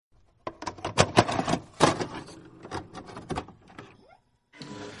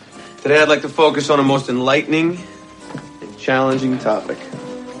Today I'd like to focus on a most enlightening and challenging topic.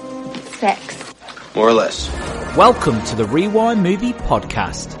 Sex. More or less. Welcome to the Rewind Movie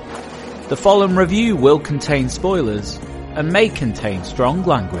Podcast. The following review will contain spoilers and may contain strong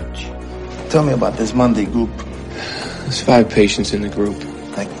language. Tell me about this Monday group. There's 5 patients in the group.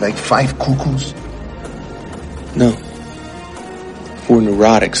 Like 5 cuckoos? No. 4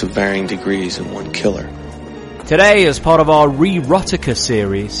 neurotics of varying degrees and 1 killer. Today, as part of our Re-Rotica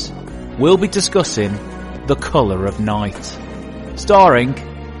series, we'll be discussing The Colour of Night. Starring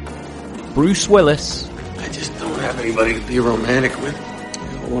Bruce Willis. I just don't have anybody to be romantic with.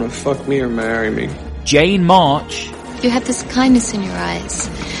 You don't want to fuck me or marry me. Jane March. You have this kindness in your eyes.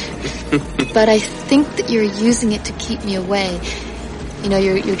 But I think that you're using it to keep me away. You know,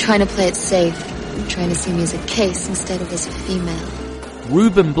 you're trying to play it safe. You're trying to see me as a case instead of as a female.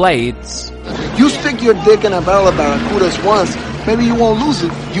 Ruben Blades. You stick your dick in a barrel of barracudas once, maybe you won't lose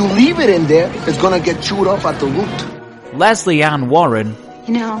it. You leave it in there, it's gonna get chewed up at the root. Leslie Ann Warren.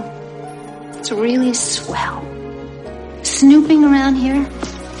 You know, it's really swell. Snooping around here.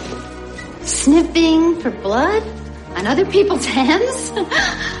 Sniffing for blood on other people's hands.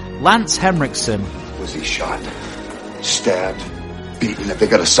 Lance Henriksen. Was he shot? Stabbed? Beaten? Have they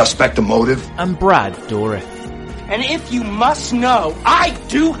got a suspect, a motive? And Brad Dourif. And if you must know, I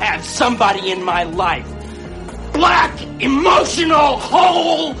do have somebody in my life. Black, emotional,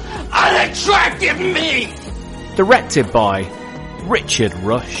 whole, unattractive me! Directed by Richard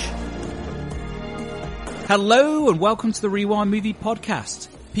Rush. Hello and welcome to the Rewind Movie Podcast.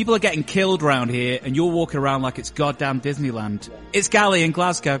 People are getting killed around here and you're walking around like it's goddamn Disneyland. It's Gally in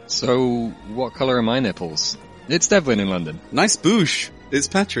Glasgow. So, what colour are my nipples? It's Devlin in London. Nice boosh. It's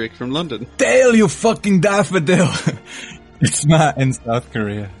Patrick from London. Dale, you fucking daffodil. It's Matt in South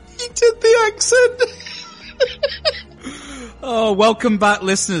Korea. You did the accent. Oh, welcome back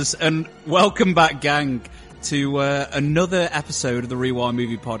listeners and welcome back gang to another episode of the Rewind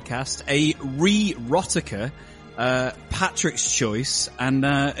Movie Podcast, a Re-Rotica, Patrick's choice,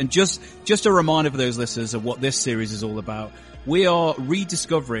 and just a reminder for those listeners of what this series is all about. We are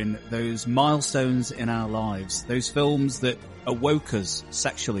rediscovering those milestones in our lives, those films that awoke us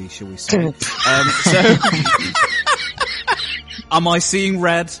sexually, shall we say. So, am I seeing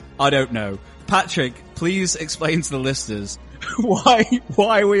red? I don't know. Patrick, please explain to the listeners why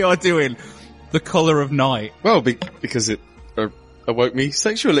we are doing The Colour of Night. Well, because it awoke me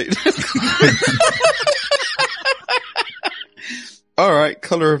sexually. Alright,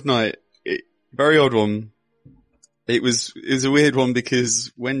 Colour of Night. Very odd one. It was a weird one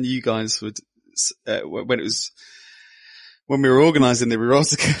because when you guys would, when we were organising the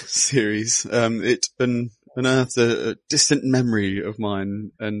Erotica series, it unearthed a distant memory of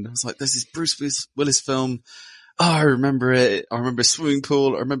mine, and I was like, there's this Bruce Willis film. Oh, I remember it. I remember a swimming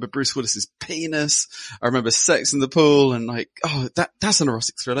pool. I remember Bruce Willis's penis. I remember sex in the pool, and like, oh, that's an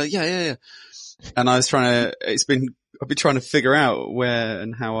erotic thriller. Yeah. And I was I've been trying to figure out where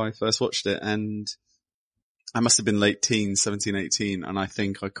and how I first watched it, and I must have been late teens, 17, 18, and I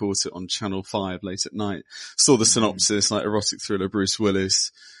think I caught it on Channel 5 late at night. Saw the synopsis, like erotic thriller, Bruce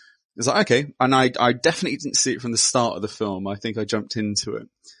Willis. I was like, okay. And I definitely didn't see it from the start of the film. I think I jumped into it.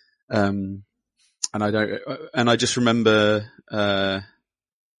 And I just remember,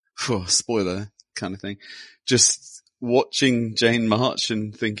 spoiler kind of thing, just watching Jane March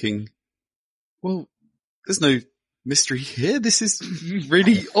and thinking, well, there's no mystery here. This is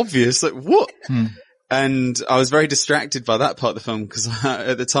really obvious. Like, what? And I was very distracted by that part of the film because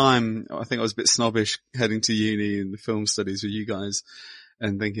at the time, I think I was a bit snobbish heading to uni and the film studies with you guys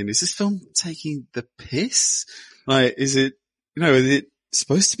and thinking, is this film taking the piss? Like, is it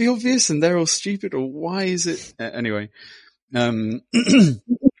supposed to be obvious and they're all stupid, or why is it? Anyway, so it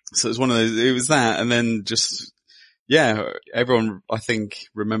was one of those, it was that, and then just, yeah, everyone I think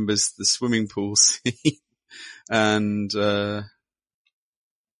remembers the swimming pool scene and,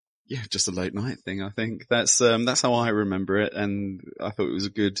 yeah, just a late night thing, I think. That's how I remember it, and I thought it was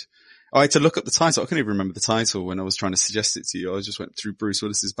I had to look up the title. I couldn't even remember the title when I was trying to suggest it to you. I just went through Bruce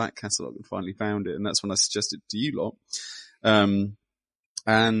Willis's back catalogue and finally found it, and that's when I suggested it to you lot.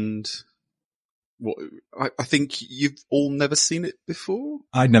 And what, I think you've all never seen it before?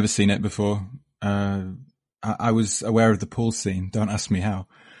 I'd never seen it before. I was aware of the pool scene. Don't ask me how.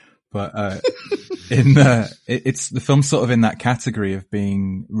 But, it's the film's sort of in that category of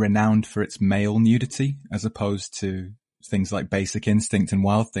being renowned for its male nudity as opposed to things like Basic Instinct and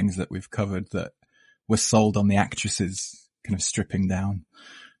Wild Things that we've covered that were sold on the actresses kind of stripping down.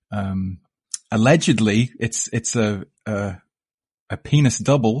 Allegedly it's a penis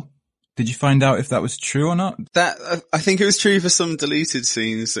double Did you find out if that was true or not? That I think it was true for some deleted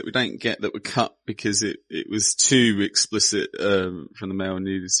scenes that we don't get that were cut because it was too explicit from the male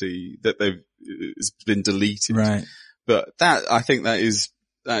nudity that it's been deleted. Right. But I think that is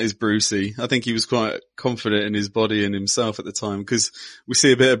Brucey. I think he was quite confident in his body and himself at the time because we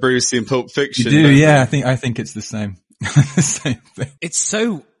see a bit of Brucey in Pulp Fiction. You do, yeah. I think it's the same. The same thing. It's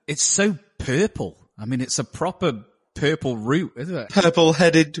so purple. I mean, it's a proper purple root, isn't it?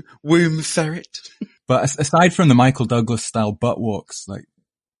 Purple-headed womb ferret. But aside from the Michael Douglas style butt walks, like,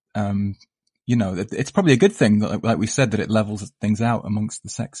 it's probably a good thing that, like we said, that it levels things out amongst the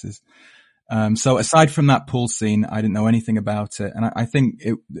sexes. So aside from that pool scene, I didn't know anything about it. And I think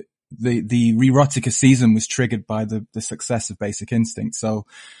the Rerotica season was triggered by the success of Basic Instinct. So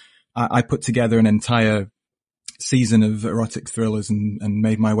I put together an entire season of erotic thrillers and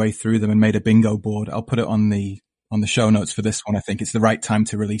made my way through them and made a bingo board. I'll put it on the show notes for this one. I think it's the right time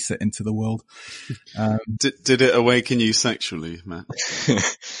to release it into the world. Did it awaken you sexually, Matt?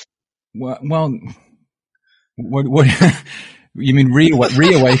 Well, what you mean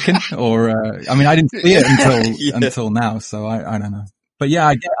reawaken or, I mean, I didn't see it until now. So I don't know, but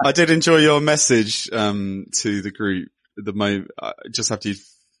yeah, I did enjoy your message, to the group just after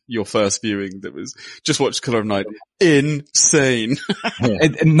your first viewing that was just watch Colour of Night. Insane.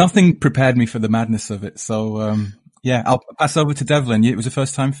 Nothing prepared me for the madness of it. So, yeah, I'll pass over to Devlin. It was the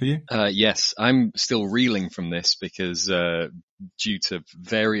first time for you? Yes, I'm still reeling from this because, due to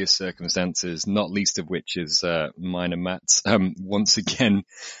various circumstances, not least of which is, mine and Matt's, once again,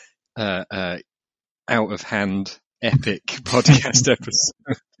 out of hand epic podcast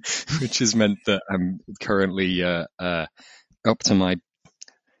episode, which has meant that I'm currently, up to my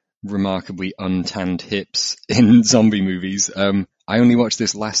remarkably untanned hips in zombie movies. I only watched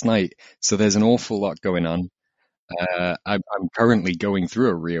this last night, so there's an awful lot going on. I'm currently going through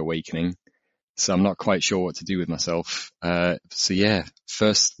a reawakening, so I'm not quite sure what to do with myself. So yeah,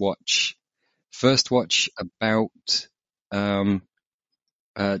 first watch about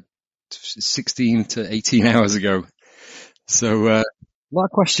 16 to 18 hours ago. So a lot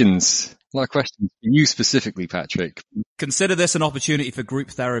of questions for you specifically, Patrick. Consider this an opportunity for group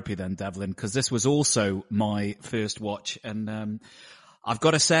therapy then, Devlin, because this was also my first watch, and I've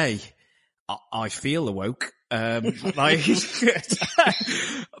got to say, I feel awoke. So there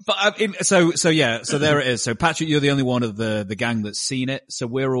it is. So Patrick, you're the only one of the gang that's seen it. So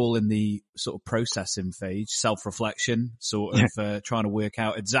we're all in the sort of processing phase, self-reflection, sort of trying to work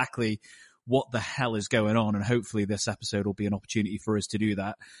out exactly what the hell is going on. And hopefully this episode will be an opportunity for us to do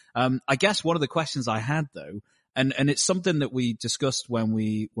that. I guess one of the questions I had though, and it's something that we discussed when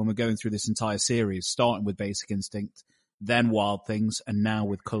we're going through this entire series, starting with Basic Instinct, then Wild Things, and now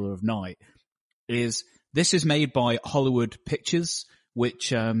with Colour of Night, is this is made by Hollywood Pictures, which,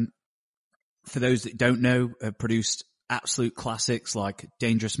 for those that don't know, have produced absolute classics like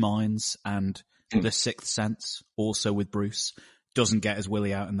Dangerous Minds and The Sixth Sense, also with Bruce. Doesn't get his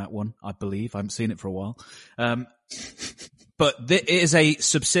willy out in that one, I believe. I haven't seen it for a while. But it is a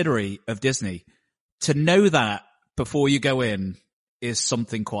subsidiary of Disney. To know that before you go in is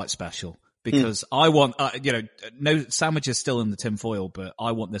something quite special. Because I want, no sandwich is still in the tin foil, but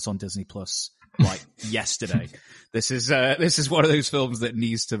I want this on Disney Plus like yesterday. This is one of those films that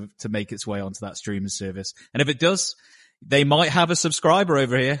needs to make its way onto that streaming service. And if it does, they might have a subscriber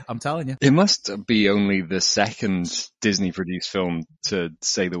over here. I'm telling you. It must be only the second Disney produced film to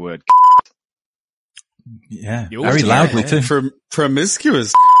say the word. Yeah. Very loudly too.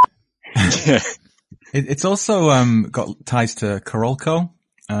 Promiscuous. It's also, got ties to Karolko.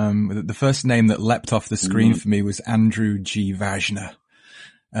 The first name that leapt off the screen for me was Andrew G. Vajna,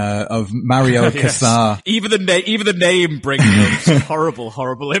 of Mario Kassar. Even the name brings up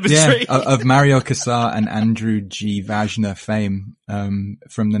horrible imagery. Yeah, of Mario Kassar and Andrew G. Vajna fame,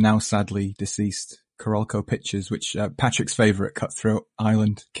 from the now sadly deceased Karolko Pictures, which, Patrick's favorite Cutthroat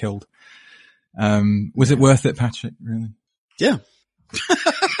Island killed. Was it worth it, Patrick? Really? Yeah.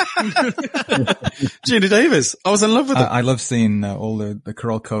 Gina Davis. I was in love with her. I love seeing all the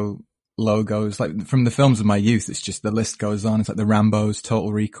Karolko logos, like from the films of my youth. It's just the list goes on. It's like the Rambos,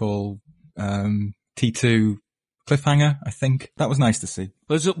 Total Recall, T2, Cliffhanger, I think. That was nice to see.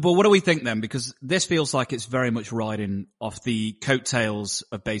 But what do we think then? Because this feels like it's very much riding off the coattails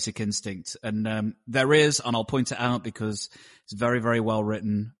of Basic Instinct. And there is, and I'll point it out because it's very, very well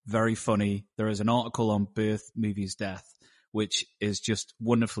written, very funny. There is an article on Birth, Movies, Death, which is just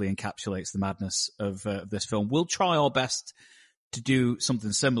wonderfully encapsulates the madness of this film. We'll try our best to do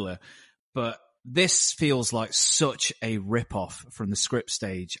something similar, but this feels like such a rip-off from the script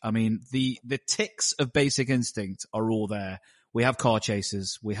stage. I mean, the ticks of Basic Instinct are all there we have car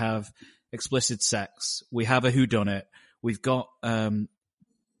chases, we have explicit sex, we have a whodunit, we've got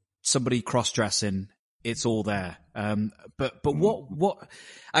somebody cross-dressing. It's all there. But what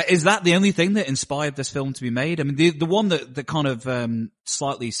is that the only thing that inspired this film to be made? I mean, the one that kind of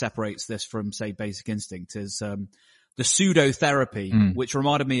slightly separates this from, say, Basic Instinct is the pseudo therapy, which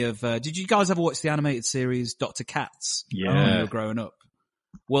reminded me of. Did you guys ever watch the animated series Dr. Katz? Yeah, when you were growing up.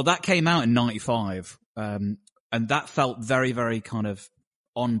 Well, that came out in '95, and that felt very, very kind of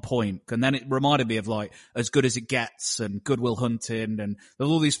on point. And then it reminded me of like As Good as It Gets and Good Will Hunting, and there's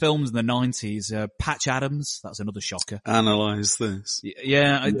all these films in the '90s. Patch Adams, that's another shocker. Analyze this.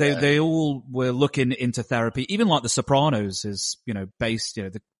 Yeah, they all were looking into therapy. Even like The Sopranos is, based,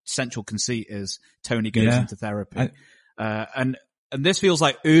 the central conceit is Tony goes into therapy. And this feels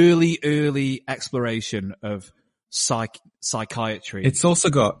like early exploration of psychiatry. It's also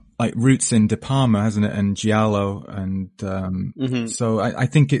got like roots in De Palma, hasn't it? And Giallo. And, so I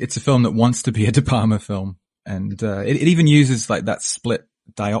think it's a film that wants to be a De Palma film. And, it even uses like that split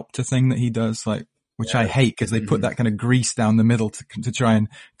diopter thing that he does, like, which I hate because they put that kind of grease down the middle to try and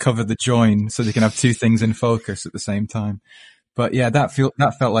cover the join so they can have two things in focus at the same time. But yeah, that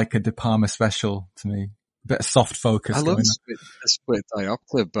felt like a De Palma special to me. A bit of soft focus. I love a split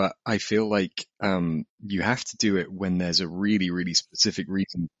diopter, but I feel like you have to do it when there's a really, really specific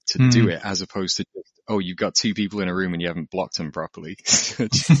reason to do it, as opposed to just, you've got two people in a room and you haven't blocked them properly.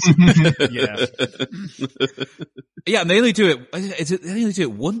 Yeah, and they only do it. They only do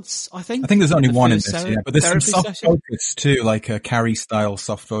it once, I think. I think there's only one in this, but there's some soft focus too, like a Carrie style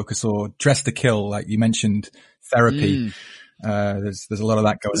soft focus or Dress to Kill, like you mentioned, therapy. There's a lot of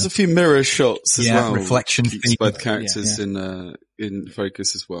that going on. There's a few mirror shots as well. Reflection keeps both characters in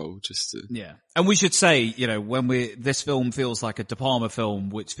focus as well, just to... Yeah. And we should say, when this film feels like a De Palma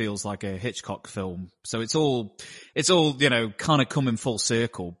film, which feels like a Hitchcock film. So it's all, kind of coming full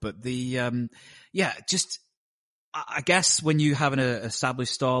circle. But I guess when you have an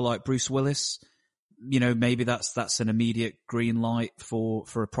established star like Bruce Willis, maybe that's an immediate green light for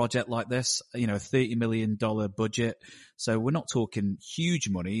a project like this, a $30 million budget. So we're not talking huge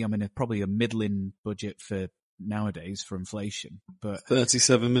money. I mean, probably a middling budget for nowadays for inflation, but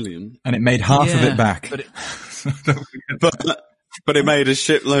 37 million. And it made half of it back. But it made a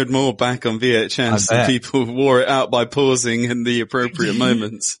shitload more back on VHS. And people wore it out by pausing in the appropriate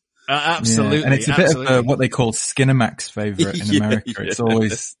moments. Absolutely. Yeah. And it's a bit of what they call Skinamax favorite in America. It's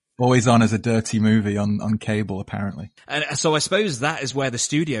always on as a dirty movie on cable, apparently. And so I suppose that is where the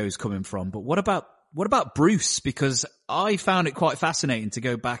studio is coming from. But what about Bruce? Because I found it quite fascinating to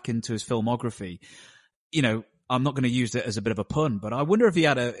go back into his filmography. I'm not going to use it as a bit of a pun, but I wonder if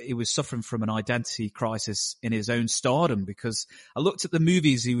he was suffering from an identity crisis in his own stardom, because I looked at the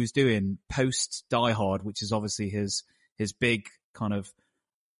movies he was doing post Die Hard, which is obviously his big kind of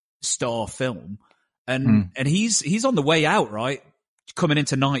star film. And he's on the way out, right? Coming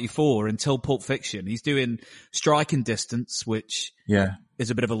into 94 until Pulp Fiction. He's doing Striking Distance, which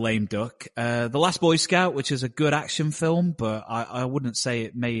is a bit of a lame duck. The Last Boy Scout, which is a good action film, but I wouldn't say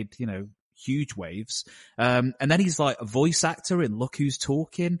it made, huge waves. And then he's like a voice actor in Look Who's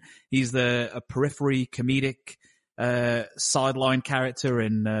Talking. He's a periphery comedic sideline character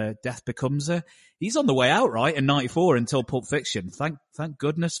in Death Becomes Her. He's on the way out, right, in 94 until Pulp Fiction. Thank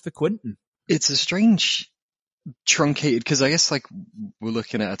goodness for Quentin. It's a strange truncated, because I guess like we're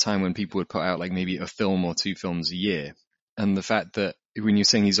looking at a time when people would put out like maybe a film or two films a year, and the fact that when you're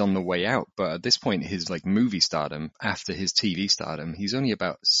saying he's on the way out, but at this point his like movie stardom after his TV stardom, he's only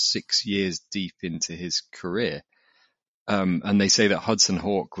about 6 years deep into his career, and they say that Hudson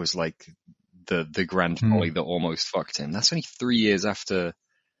Hawk was like the grand folly that almost fucked him. That's only 3 years after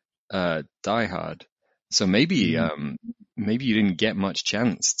Die Hard, so maybe you didn't get much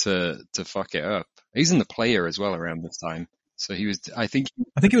chance to fuck it up. He's in The Player as well around this time. So he was, I think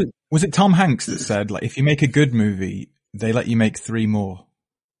it was it Tom Hanks that said, like, if you make a good movie, they let you make 3 more.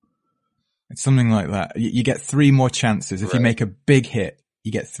 It's something like that. You get 3 more chances. If you make a big hit,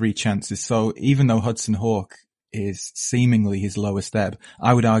 you get 3 chances. So even though Hudson Hawk is seemingly his lowest ebb,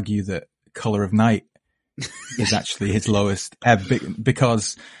 I would argue that Color of Night is actually his lowest ebb,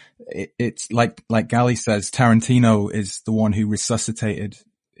 because it's like Gally says, Tarantino is the one who resuscitated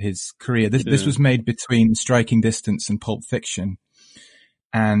his career. This was made between Striking Distance and Pulp Fiction,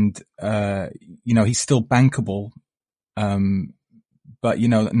 and he's still bankable. But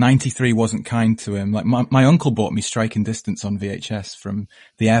 93 wasn't kind to him. Like my uncle bought me Striking Distance on VHS from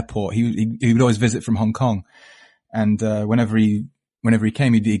the airport. He would always visit from Hong Kong, and whenever he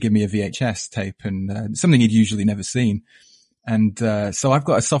came, he'd give me a VHS tape, and something he'd usually never seen. And so I've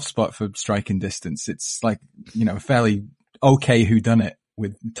got a soft spot for Striking Distance. It's like a fairly okay whodunit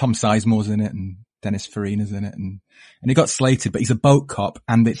with Tom Sizemore's in it and Dennis Farina's in it, and he got slated, but he's a boat cop,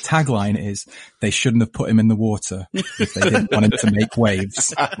 and the tagline is, they shouldn't have put him in the water if they didn't want him to make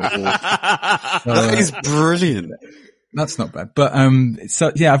waves. That is brilliant. That's not bad. But,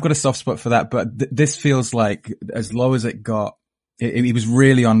 so yeah, I've got a soft spot for that, but this feels like as low as it got, it was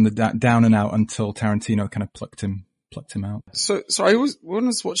really on the down and out until Tarantino kind of plucked him out. So when I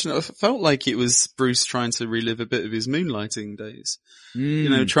was watching it, I felt like it was Bruce trying to relive a bit of his moonlighting days. You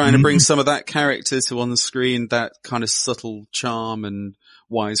know, trying to bring some of that character to on the screen, that kind of subtle charm and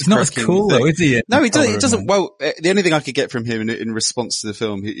wisecracking. It's not as cool though, is he? No, it doesn't. Well, the only thing I could get from him in response to the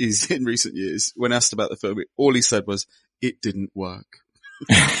film is in recent years, when asked about the film, all he said was, "It didn't work."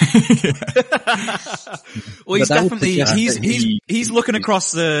 Well, he's definitely, he's looking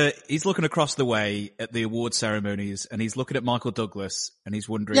across the way at the award ceremonies, and he's looking at Michael Douglas, and he's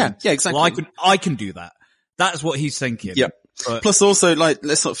wondering, yeah, exactly. Well, I can do that. That's what he's thinking. Yeah. But, plus also, like,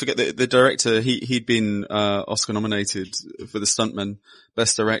 let's not forget the director, he'd been, Oscar nominated for The Stuntman,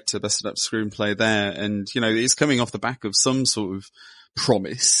 Best Director, Best Adapted Screenplay there. And, you know, it's coming off the back of some sort of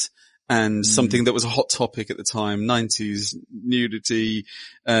promise and something that was a hot topic at the time, 90s nudity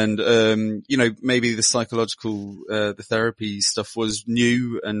and, you know, maybe the psychological, the therapy stuff was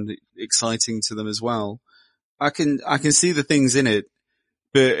new and exciting to them as well. I can see the things in it,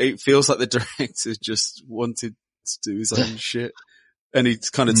 but it feels like the director just wanted to do his own shit, and he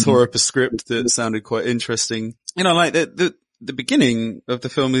kind of tore up a script that sounded quite interesting. You know, like the beginning of the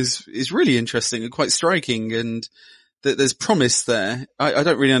film is really interesting and quite striking, and there's promise there. I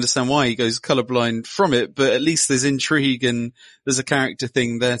don't really understand why he goes colorblind from it, but at least there's intrigue and there's a character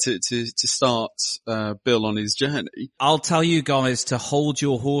thing there to start Bill on his journey. I'll tell you guys to hold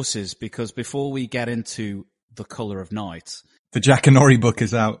your horses, because before we get into The Colour of Night, the Jackanory book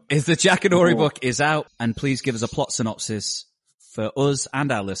is out. The Jackanory book is out, and please give us a plot synopsis for us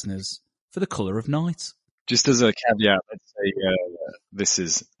and our listeners for The Colour of Night. Just as a caveat, I'd say this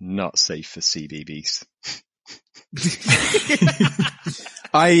is not safe for CBeebies.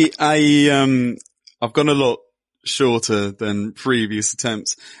 I've gone a lot shorter than previous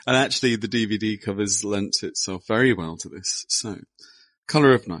attempts, and actually the DVD covers lent itself very well to this. So,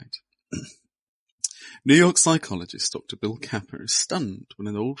 Colour of Night. New York psychologist Dr. Bill Capper is stunned when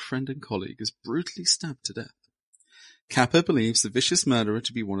an old friend and colleague is brutally stabbed to death. Capper believes the vicious murderer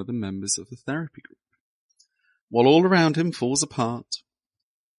to be one of the members of the therapy group. While all around him falls apart,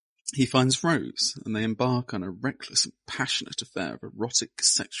 he finds Rose, and they embark on a reckless and passionate affair of erotic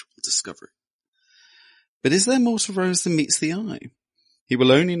sexual discovery. But is there more to Rose than meets the eye? He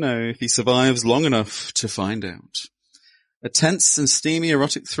will only know if he survives long enough to find out. A tense and steamy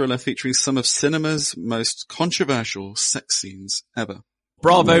erotic thriller featuring some of cinema's most controversial sex scenes ever.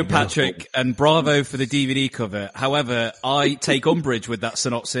 Bravo, Patrick, and bravo for the DVD cover. However, I take umbrage with that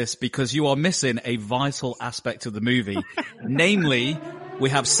synopsis because you are missing a vital aspect of the movie. Namely,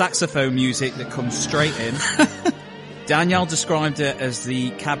 we have saxophone music that comes straight in. Danielle described it as the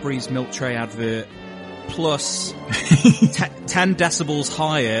Cadbury's milk tray advert, plus 10 decibels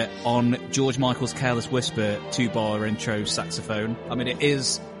higher on George Michael's Careless Whisper 2-bar intro saxophone. I mean,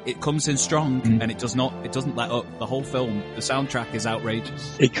 it comes in strong, and it doesn't let up the whole film. The soundtrack is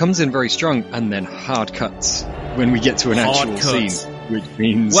outrageous. It comes in very strong, and then hard cuts when we get to an actual scene, which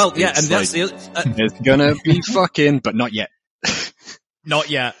means, well, yeah, and that's there's gonna be fucking, but not yet. Not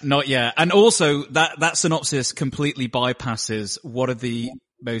yet. And also that synopsis completely bypasses one of the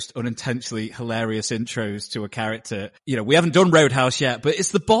most unintentionally hilarious intros to a character. You know, we haven't done Roadhouse yet, but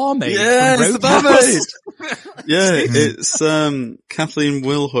it's the barmaid. Yeah, it's the barmaid. Yeah, it's Kathleen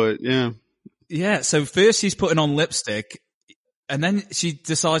Wilhoit. Yeah. Yeah. So first she's putting on lipstick, and then she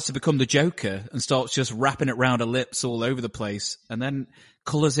decides to become the Joker and starts just wrapping it round her lips all over the place, and then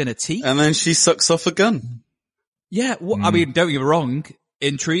colours in her teeth. And then she sucks off a gun. Yeah. I mean, don't get me wrong.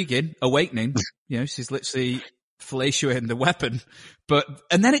 Intriguing, awakening. You know, she's literally fellatiating the weapon,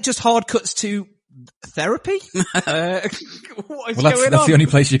 and then it just hard cuts to therapy. What is going on? That's the only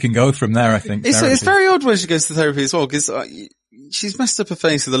place you can go from there, I think. It's very odd when she goes to therapy as well, because she's messed up her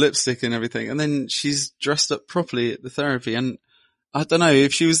face with the lipstick and everything, and then she's dressed up properly at the therapy. And I don't know,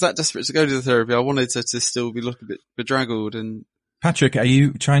 if she was that desperate to go to the therapy, I wanted her to still be looking a bit bedraggled. And Patrick, are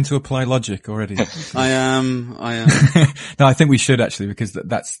you trying to apply logic already? I am. No, I think we should actually, because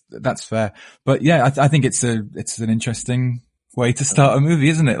that's fair. But yeah, I think it's an interesting way to start a movie,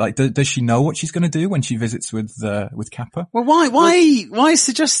 isn't it? Like, does she know what she's going to do when she visits with Capper? Well, why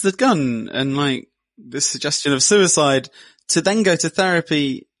suggest the gun and like this suggestion of suicide to then go to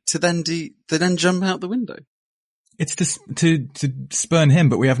therapy to then jump out the window? It's to spurn him,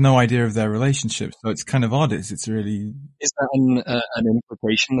 but we have no idea of their relationship, so it's kind of odd. It's really... Is that an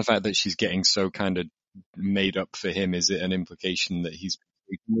implication, the fact that she's getting so kind of made up for him? Is it an implication that he's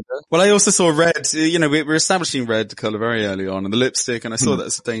sleeping with her? Well, I also saw red. You know, we were establishing red colour very early on, and the lipstick, and I saw that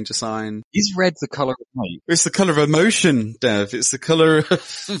as a danger sign. Is red the colour of night? It's the colour of emotion, Dev. It's the colour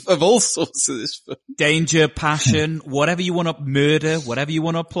of all sorts of this film. Danger, passion, whatever you want to murder, whatever you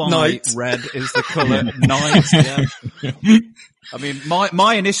want to apply. Night. Red is the colour. Night. Yeah. I mean,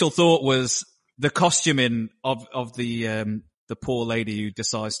 my initial thought was the costuming of the poor lady who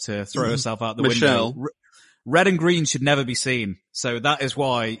decides to throw herself out the Michelle. window. Red and green should never be seen, so that is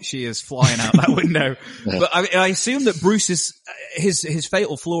why she is flying out that window. But I assume that Bruce is his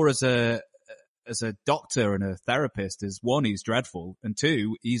fatal flaw as a doctor and a therapist is, one, he's dreadful, and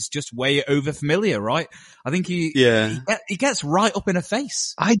two, he's just way over familiar, right? I think he gets right up in her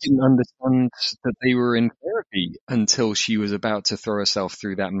face. I didn't understand that they were in therapy until she was about to throw herself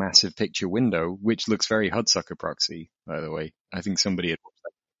through that massive picture window, which looks very Hudsucker Proxy, by the way. I think somebody had watched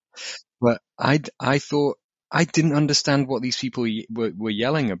that. But I thought, I didn't understand what these people were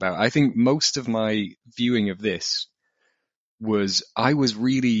yelling about. I think most of my viewing of this was, I was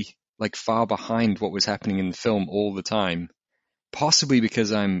really like far behind what was happening in the film all the time. Possibly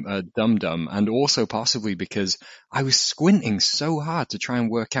because I'm a dum-dum, and also possibly because I was squinting so hard to try and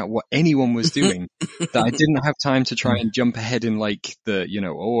work out what anyone was doing that I didn't have time to try and jump ahead in like the, you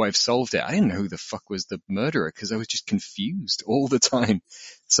know, oh, I've solved it. I didn't know who the fuck was the murderer because I was just confused all the time.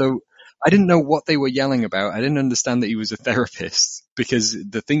 So I didn't know what they were yelling about. I didn't understand that he was a therapist because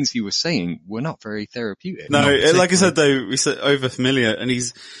the things he was saying were not very therapeutic. No, like I said though, we said over familiar, and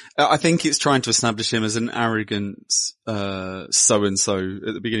I think it's trying to establish him as an arrogant, so-and-so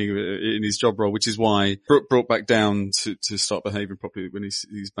at the beginning of it, in his job role, which is why Brooke brought back down to start behaving properly when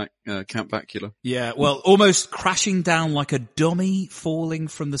he's back, Count Bacula. Yeah, well, almost crashing down like a dummy falling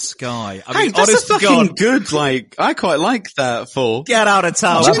from the sky. I mean, that's honest a to fucking God, good, like, I quite like that fall. get out of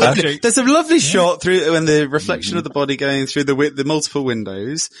town. There's a lovely shot through when the reflection of the body going through the multiple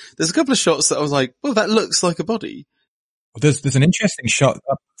windows. There's a couple of shots that I was like, well, that looks like a body. There's an interesting shot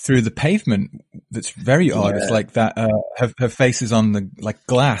up through the pavement that's very odd. It's like that, her face is on the, like,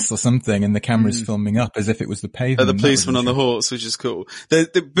 glass or something, and the camera's filming up as if it was the pavement. The policeman on the horse, which is cool.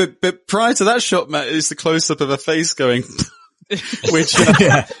 But prior to that shot, Matt, is the close-up of her face going... which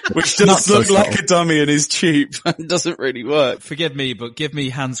does look like a dummy and is cheap and doesn't really work. Forgive me, but give me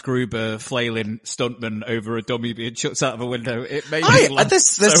Hans Gruber flailing stuntman over a dummy being chucked out of a window. It made me laugh. There's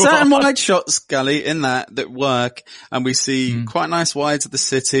certain wide shots, Gally, in that work, and we see quite nice wides of the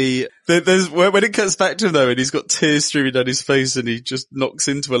city. There's when it cuts back to him though, and he's got tears streaming down his face, and he just knocks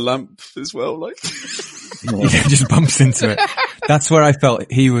into a lamp as well, like. He just bumps into it. That's where I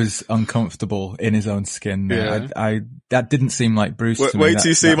felt he was uncomfortable in his own skin. Yeah. That didn't seem like Bruce to me. Wait till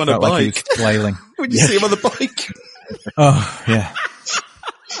you see him on a bike. Like he was flailing. When you see him on the bike. Oh, yeah.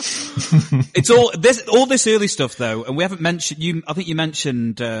 It's all this early stuff though, and we haven't mentioned I think you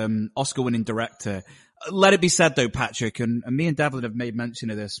mentioned Oscar-winning director. Let it be said though, Patrick, and me and Devlin have made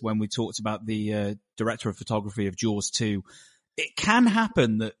mention of this when we talked about the director of photography of Jaws 2. It can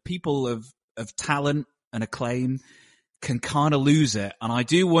happen that people of talent and acclaim can kind of lose it, and I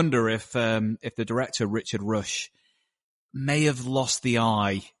do wonder if the director Richard Rush may have lost the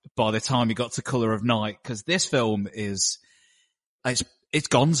eye by the time he got to Colour of Night, because this film it's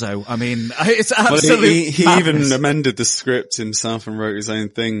gonzo. I mean, it's absolutely. He even amended the script himself and wrote his own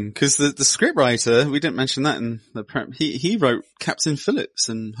thing, because the script writer, we didn't mention that in the prep. He wrote Captain Phillips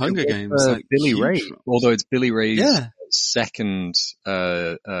and Hunger Games, like Billy Ray. Although it's Billy Ray's second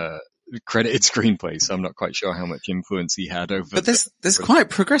credited screenplay, so I'm not quite sure how much influence he had over. But there's quite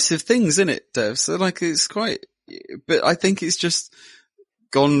progressive things in it, Dev. So like it's quite, but I think it's just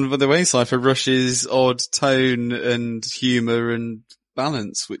gone by the wayside for Rush's odd tone and humour and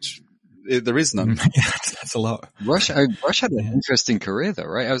balance, which there is none. Yeah, that's a lot. Rush had an interesting career though,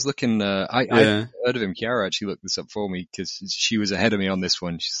 right? I was looking, I heard of him. Chiara actually looked this up for me because she was ahead of me on this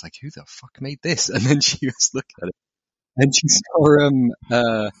one. She's like, who the fuck made this? And then she was looking at it and she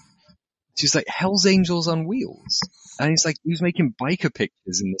saw, she's like, Hell's Angels on Wheels. And he's like, he was making biker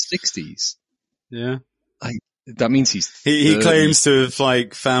pictures in the 60s. Yeah. Like, that means he claims to have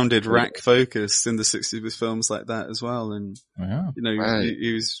like founded Rack Focus in the 60s with films like that as well. And, you know,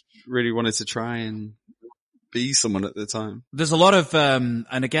 he was really wanted to try and be someone at the time. There's a lot of, and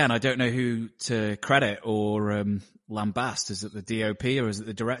again, I don't know who to credit or, lambast. Is it the DOP or is it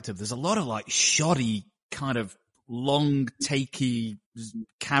the director? There's a lot of like shoddy kind of long takey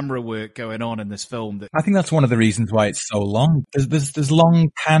camera work going on in this film. That I think that's one of the reasons why it's so long. There's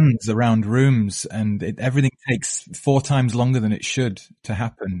long pans around rooms, and everything takes 4 times longer than it should to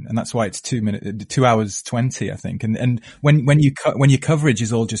happen, and that's why it's 2 hours 20, I think. And when your coverage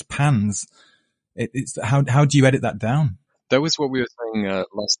is all just pans, it's how do you edit that down? That was what we were saying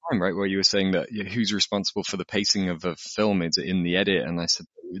last time, right? Where you were saying that who's responsible for the pacing of a film? Is it in the edit? And I said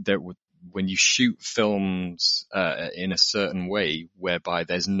that when you shoot films in a certain way, whereby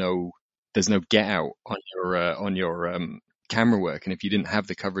there's no get out on your camera work, and if you didn't have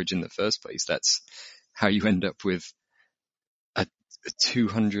the coverage in the first place, that's how you end up with a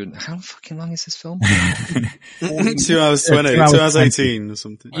 200. How fucking long is this film? 2 hours 20, 2 hours 18 or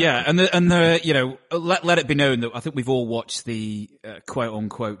something. Yeah, and the you know, let it be known that I think we've all watched the quote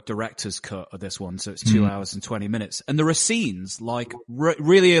unquote director's cut of this one, so it's 2 hours and 20 minutes. And there are scenes like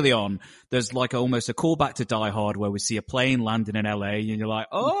really early on. There's like almost a callback to Die Hard where we see a plane landing in LA, and you're like,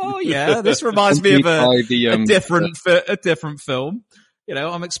 oh yeah, this reminds me of a different film. You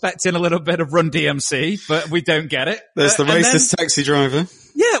know, I'm expecting a little bit of Run DMC, but we don't get it. There's the racist taxi driver.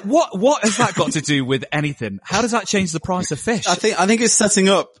 Yeah, what has that got to do with anything? How does that change the price of fish? I think it's setting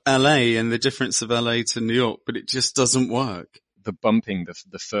up LA and the difference of LA to New York, but it just doesn't work. The bumping,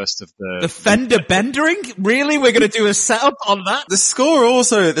 the first of the fender bendering? Really? We're going to do a setup on that? The score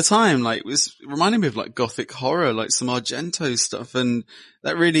also at the time, like, was reminding me of like gothic horror, like some Argento stuff, and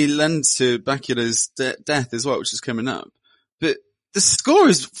that really lends to Bakula's death as well, which is coming up. But the score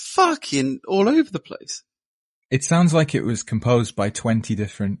is fucking all over the place. It sounds like it was composed by 20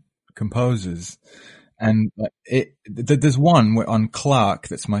 different composers. And there's one on Clark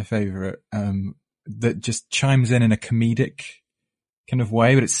that's my favorite, that just chimes in a comedic kind of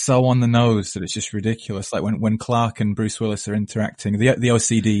way, but it's so on the nose that it's just ridiculous. Like when Clark and Bruce Willis are interacting, the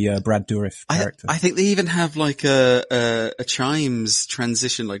OCD Brad Dourif character. I think they even have like a chimes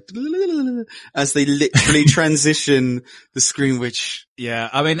transition, like as they literally transition the screen, which. Yeah,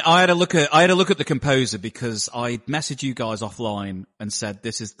 I mean, I had a look at the composer because I messaged you guys offline and said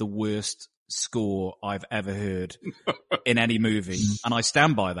this is the worst score I've ever heard in any movie, and I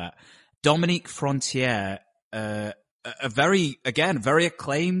stand by that. Dominique Frontier, a very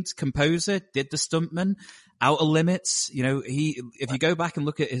acclaimed composer, did The Stuntman, Outer Limits. You know, if you go back and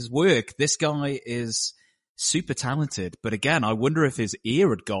look at his work, this guy is super talented. But again, I wonder if his ear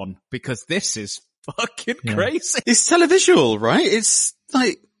had gone, because this is fucking crazy. It's televisual, right? It's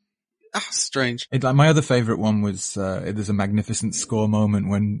like, strange. My other favorite one was, there's a magnificent score moment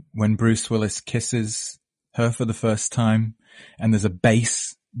when Bruce Willis kisses her for the first time, and there's a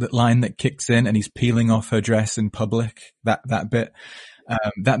bass line that kicks in, and he's peeling off her dress in public. That bit,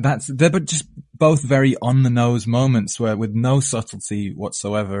 they're just both very on the nose moments where with no subtlety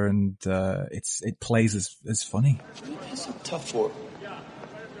whatsoever, and it plays as funny. It's so tough for.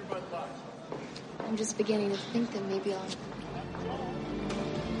 I'm just beginning to think that maybe I'll.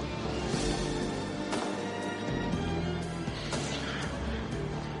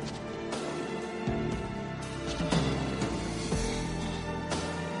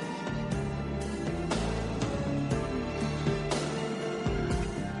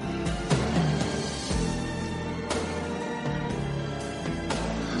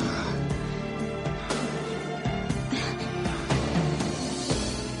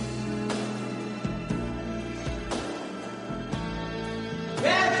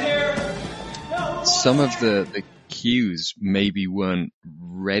 Some of the cues maybe weren't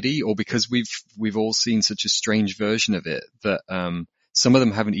ready, or because we've all seen such a strange version of it that some of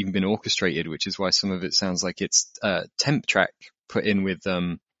them haven't even been orchestrated, which is why some of it sounds like it's temp track put in with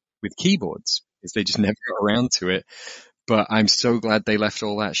keyboards, because they just never got around to it. But I'm so glad they left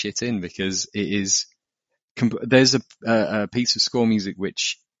all that shit in, because it is there's a piece of score music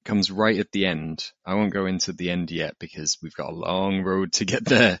which comes right at the end. I won't go into the end yet because we've got a long road to get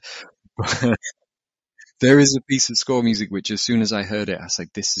there. There is a piece of score music which, as soon as I heard it, I was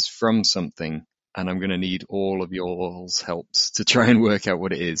like, this is from something, and I'm going to need all of y'all's helps to try and work out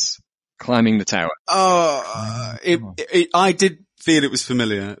what it is. Climbing the tower. I did feel it was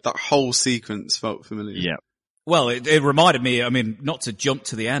familiar. That whole sequence felt familiar. Yeah. Well, it reminded me, I mean, not to jump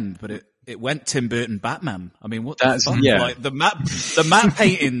to the end, but it went Tim Burton Batman. I mean, what the fuck? Yeah. Like the map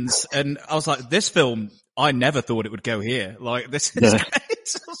paintings, and I was like, this film, I never thought it would go here. Like, this is great.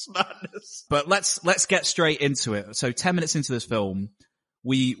 It's madness. But let's get straight into it. So 10 minutes into this film,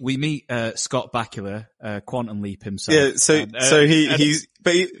 we meet Scott Bakula, Quantum Leap himself. Yeah,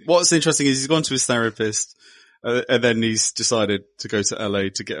 what's interesting is he's gone to his therapist, and then he's decided to go to LA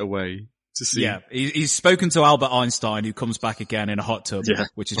to get away. to see. Yeah, he's spoken to Albert Einstein, who comes back again in a hot tub,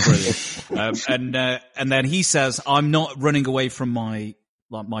 which is brilliant. And then he says, "I'm not running away from my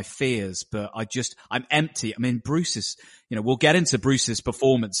fears, but I'm empty." I mean, Bruce is, we'll get into Bruce's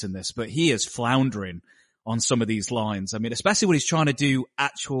performance in this, but he is floundering on some of these lines. I mean, especially when he's trying to do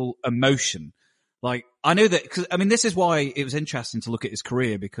actual emotion. Like, I know that, this is why it was interesting to look at his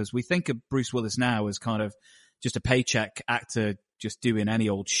career, because we think of Bruce Willis now as kind of just a paycheck actor, just doing any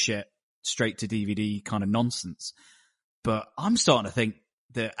old shit, straight to DVD kind of nonsense. But I'm starting to think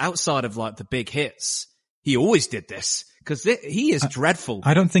that outside of like the big hits, he always did this, because he is dreadful.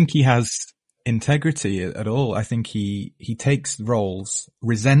 I don't think he has integrity at all. I think he takes roles,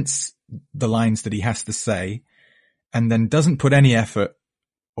 resents the lines that he has to say, and then doesn't put any effort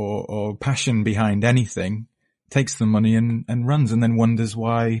or passion behind anything, takes the money and runs, and then wonders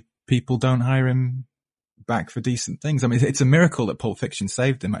why people don't hire him back for decent things. I mean, it's a miracle that Pulp Fiction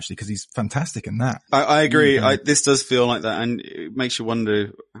saved him, actually, because he's fantastic in that. I agree. This does feel like that, and it makes you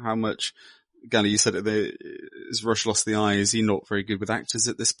wonder how much, Gally, you said it, has Rush lost the eye? Is he not very good with actors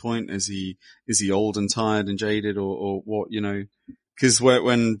at this point? Is he old and tired and jaded, or what, Because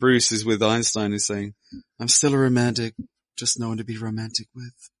when Bruce is with Einstein, he's saying, "I'm still a romantic, just no one to be romantic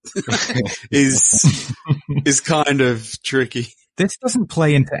with," is kind of tricky. This doesn't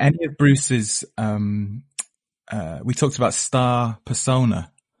play into any of Bruce's, we talked about star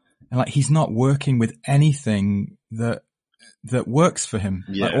persona, and like, he's not working with anything that works for him.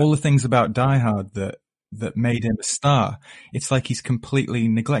 Yeah. Like, all the things about Die Hard that made him a star, it's like he's completely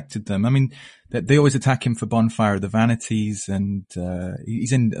neglected them. I mean, they always attack him for Bonfire of the Vanities, and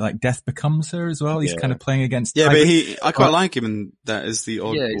he's in like Death Becomes Her as well. He's kind of playing against Type. But I quite like him in that as the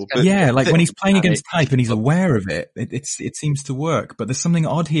oddball. Like when he's playing against Type and he's aware of it, it seems to work. But there's something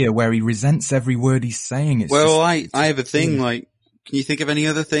odd here where he resents every word he's saying. I have a thing, like, can you think of any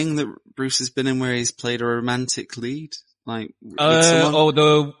other thing that Bruce has been in where he's played a romantic lead? Like,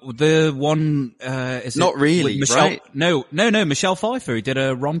 the one, is not really, right? No, Michelle Pfeiffer, who did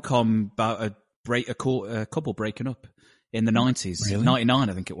a rom-com about a couple breaking up in the 90s. Really?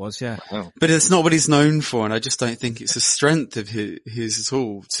 99, I think it was, yeah. Wow. But it's not what he's known for, and I just don't think it's a strength of his at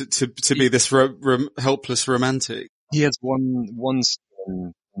all, to be this helpless romantic. He has one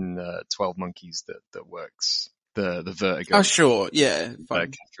scene in 12 Monkeys that works. The Vertigo. Oh, sure, yeah.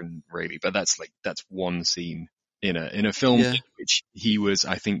 Catherine Railly, but that's one scene in a film in which he was,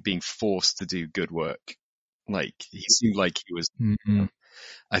 I think, being forced to do good work. Like, he seemed like he was,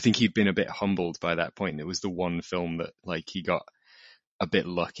 I think he'd been a bit humbled by that point. It was the one film that, like, he got a bit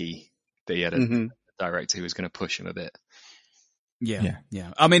lucky that he had a director who was going to push him a bit. Yeah.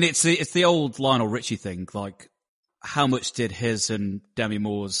 I mean, it's the old Lionel Richie thing. Like, how much did his and Demi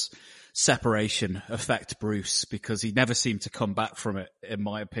Moore's separation affect Bruce? Because he never seemed to come back from it, in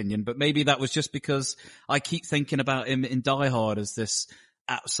my opinion. But maybe that was just because I keep thinking about him in Die Hard as this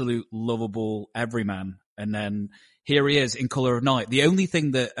absolute lovable everyman, and then here he is in Color of Night. The only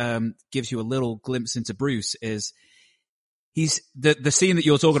thing that gives you a little glimpse into Bruce is he's the scene that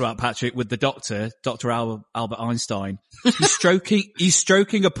you're talking about, Patrick, with the Dr. Albert Einstein. He's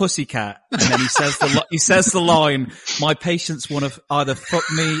stroking a pussycat, and then he says the line, "My patients want to either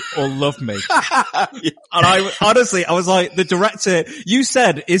fuck me or love me." And I was like, the director, you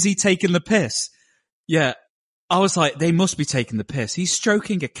said, "Is he taking the piss?" Yeah. I was like, they must be taking the piss. He's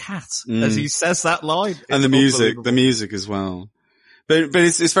stroking a cat as he says that line. And the music as well. But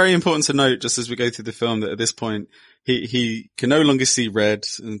it's very important to note, just as we go through the film, that at this point, he can no longer see red,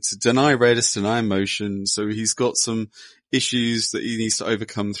 and to deny red is to deny emotion. So he's got some issues that he needs to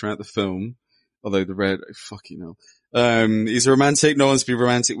overcome throughout the film. Although the red, fucking hell. He's a romantic, no one's been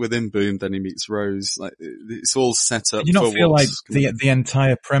romantic with him, boom, then he meets Rose. Like, it's all set up. Do you not feel like the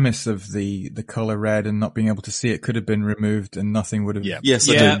entire premise of the color red and not being able to see it could have been removed and nothing would have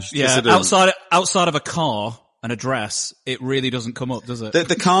changed? Outside of a car and a dress, it really doesn't come up, does it?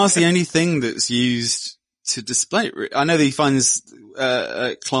 The car's the only thing that's used to display it. I know that he finds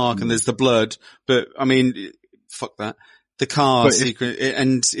Clark and there's the blood, but I mean, fuck that. The car secret,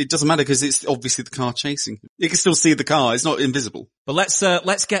 and it doesn't matter because it's obviously the car chasing him. You can still see the car; it's not invisible. But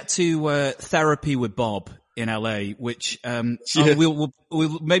let's get to Therapy with Bob in LA, which we'll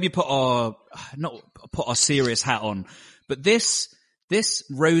maybe put our serious hat on, but this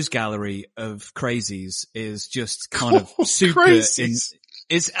Rose Gallery of crazies is just kind of super.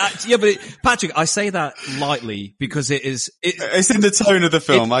 Patrick, I say that lightly because it's in the tone of the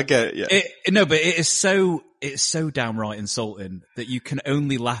film. I get it. Yeah. But it is so. It's so downright insulting that you can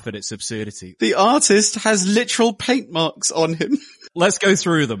only laugh at its absurdity. The artist has literal paint marks on him. Let's go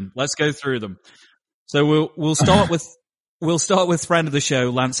through them. So we'll start with We'll start with friend of the show,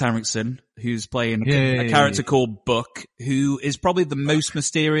 Lance Henriksen, who's playing a character called Buck, who is probably the most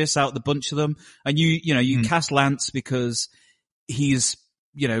mysterious out of the bunch of them. And you cast Lance because he's,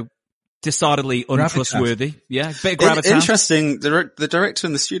 decidedly untrustworthy. Yeah, bit of gravitas. Interesting. The director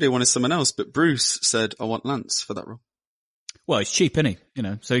and the studio wanted someone else, but Bruce said, "I want Lance for that role." Well, he's cheap, isn't he?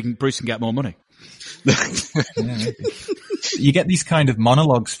 So Bruce can get more money. You get these kind of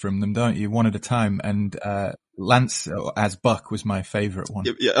monologues from them, don't you? One at a time. And Lance as Buck was my favourite one.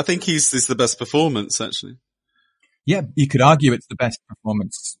 Yeah, I think he's the best performance, actually. Yeah, you could argue it's the best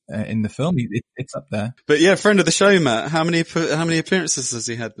performance in the film. It's up there. But yeah, friend of the show, Matt. How many appearances has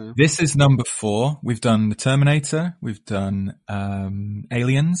he had now? This is number 4. We've done The Terminator. We've done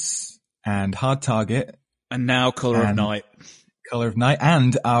Aliens and Hard Target. And now Colour of Night. Colour of Night.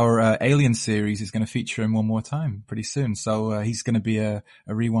 And our Alien series is going to feature him one more time pretty soon. So he's going to be a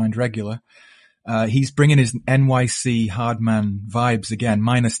Rewind regular. He's bringing his NYC Hardman vibes again,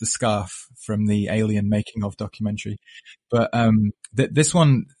 minus the scarf from the Alien making of documentary. But this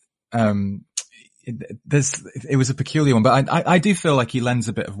one, it was a peculiar one, but I do feel like he lends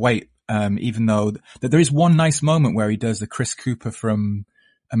a bit of weight, even though there is one nice moment where he does the Chris Cooper from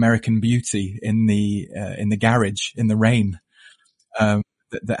American Beauty in the garage in the rain,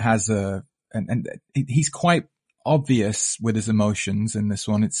 that has and he's quite obvious with his emotions in this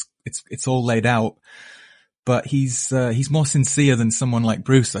one. It's all laid out, but he's more sincere than someone like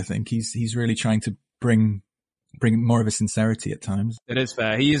Bruce. I think he's really trying to bring more of a sincerity at times. It is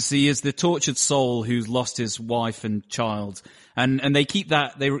fair. He is the tortured soul who's lost his wife and child, and they keep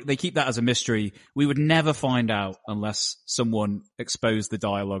that they keep that as a mystery. We would never find out unless someone exposed the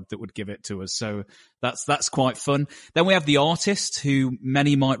dialogue that would give it to us. So that's quite fun. Then we have the artist who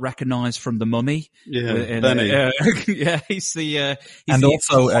many might recognise from The Mummy. Yeah, Benny. Yeah, he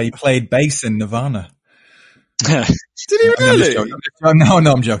played bass in Nirvana. Did he really? No,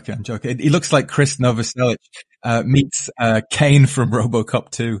 I'm joking. He looks like Chris Novoselic meets Kane from RoboCop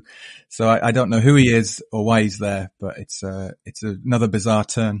 2. So I don't know who he is or why he's there, but it's another bizarre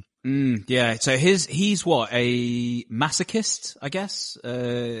turn. Yeah. So he's what, a masochist, I guess,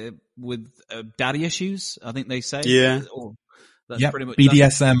 with daddy issues, I think they say. Yeah. That's pretty much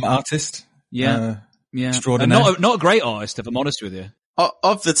BDSM artist. Yeah. Yeah. Extraordinary. Not a great artist, if I'm honest with you.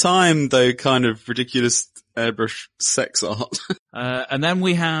 Of the time, though, kind of ridiculous airbrush sex art. And then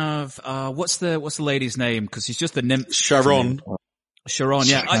we have, what's the lady's name? Cause she's just the nymph. Sharon,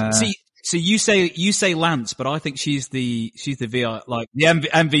 yeah. So you say Lance, but I think she's the VI, like the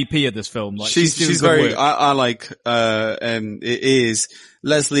MVP of this film. Like she's very, I like, it is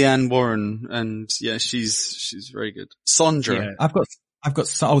Leslie Ann Warren, and yeah, she's very good. Sondra. Yeah. I've got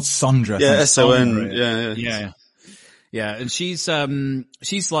Sondra. Yeah, S-O-N. Yeah. Yeah, and she's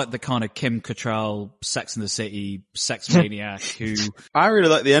like the kind of Kim Cattrall, Sex and the City, sex maniac who... I really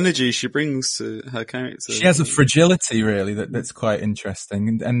like the energy she brings to her character. She has a fragility, really, that's quite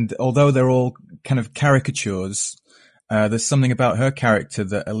interesting. And although they're all kind of caricatures, there's something about her character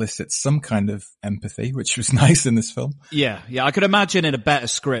that elicits some kind of empathy, which was nice in this film. Yeah. I could imagine in a better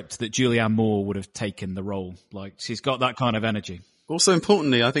script that Julianne Moore would have taken the role. Like, she's got that kind of energy. Also,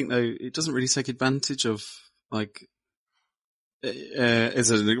 importantly, I think, though, it doesn't really take advantage of, like... is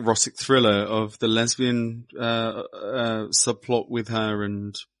an erotic thriller of the lesbian subplot with her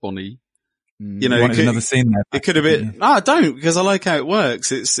and Bonnie. Another scene there. It could have been. No, I don't, because I like how it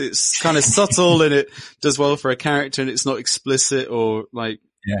works. It's kind of subtle and it does well for a character, and it's not explicit or like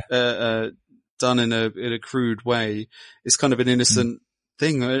done in a crude way. It's kind of an innocent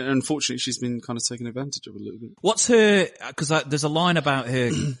thing. Unfortunately, she's been kind of taken advantage of a little bit. What's her? Because there's a line about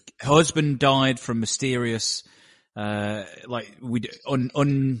her husband died from mysterious. Unknown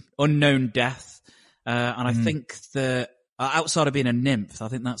death. And I think that outside of being a nymph, I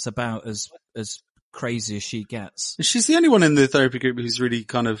think that's about as crazy as she gets. She's the only one in the therapy group who's really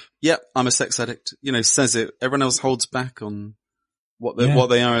kind of, I'm a sex addict, says it. Everyone else holds back on what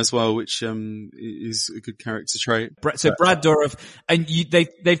they are as well, which, is a good character trait. So Brad Dourif, and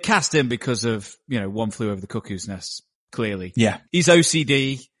they've cast him because of, One Flew Over the Cuckoo's Nest, clearly. Yeah. He's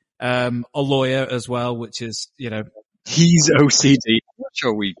OCD. A lawyer as well, which is, He's OCD. I'm not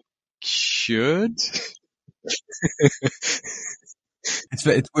sure we should.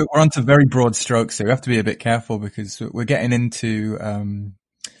 We're onto very broad strokes here. We have to be a bit careful because we're getting into,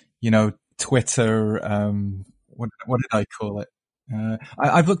 Twitter, what did I call it?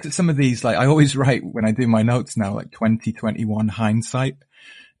 I've looked at some of these, like I always write when I do my notes now, like 2021 hindsight.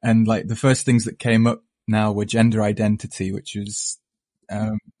 And like the first things that came up now were gender identity, which is,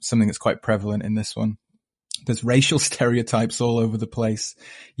 something that's quite prevalent in this one. There's racial stereotypes all over the place.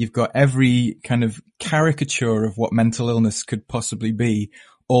 You've got every kind of caricature of what mental illness could possibly be,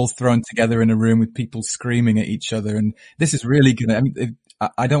 all thrown together in a room with people screaming at each other. And this is really gonna, I mean,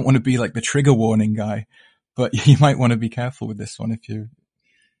 I don't want to be like the trigger warning guy, but you might want to be careful with this one if you're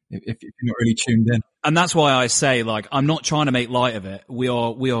not really tuned in. And that's why I say, like, I'm not trying to make light of it. We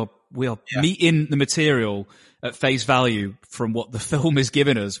are meeting the material at face value from what the film is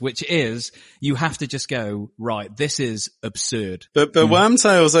giving us, which is you have to just go, right, this is absurd. But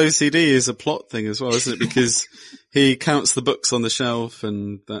Wormtail's OCD is a plot thing as well, isn't it? Because he counts the books on the shelf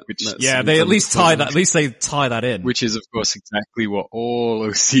and they at least tie that in. Which is, of course, exactly what all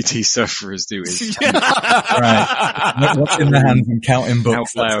OCD sufferers do is right. What's in their hands and counting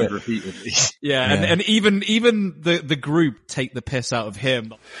books. Out loud repeatedly. Yeah. And even the group take the piss out of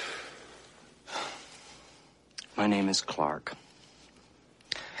him. My name is Clark.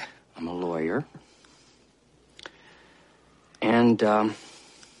 I'm a lawyer. And,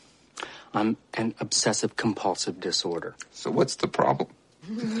 I'm an obsessive-compulsive disorder. So what's the problem?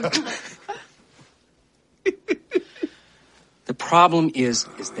 The problem is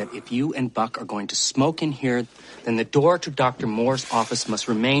that if you and Buck are going to smoke in here, then the door to Dr. Moore's office must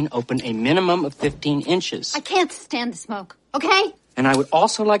remain open a minimum of 15 inches. I can't stand the smoke, okay? And I would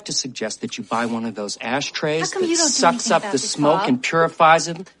also like to suggest that you buy one of those ashtrays How come that you don't do sucks anything up about the this, smoke Bob? and purifies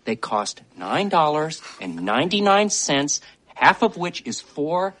it. They cost $9.99, half of which is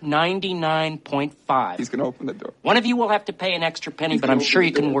 $4.99.5. He's gonna open the door. One of you will have to pay an extra penny, but I'm sure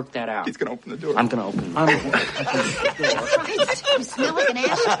you can work that out. He's gonna open the door. I'm gonna open it. You smell like an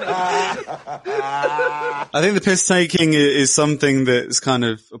ashtray. I think the piss taking is something that's kind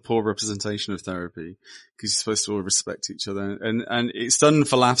of a poor representation of therapy because you're supposed to all respect each other, and it's done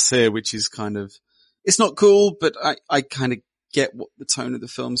for laughs here, which is kind of, it's not cool, but I kind of get what the tone of the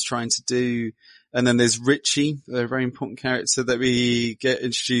film's trying to do. And then there's Richie, a very important character that we get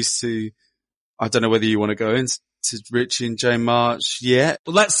introduced to. I don't know whether you want to go into Richie and Jane March yet.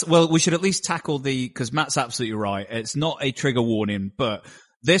 Well, we should at least tackle because Matt's absolutely right. It's not a trigger warning, but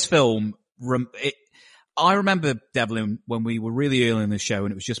this film, I remember, Devlin, when we were really early in the show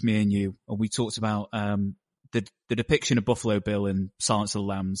and it was just me and you, and we talked about, the depiction of Buffalo Bill in Silence of the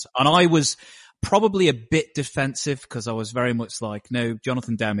Lambs. And I was probably a bit defensive because I was very much like, no,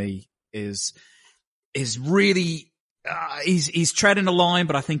 Jonathan Demme is really, he's treading a line,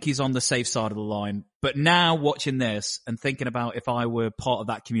 but I think he's on the safe side of the line. But now watching this and thinking about if I were part of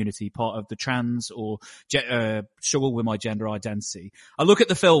that community, part of the trans or struggle with my gender identity, I look at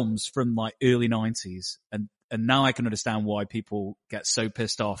the films from like early 90s and now I can understand why people get so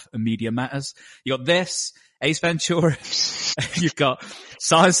pissed off and media matters. You got this, Ace Ventura, you've got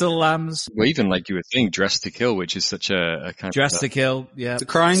Silence of the Lambs. Well, even like you were saying, Dress to Kill, which is such a kind Dress of... to Kill, yeah. The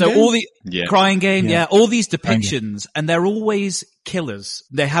Crying so Game? all the Yeah. Crying Game, yeah. All these depictions, and they're always killers.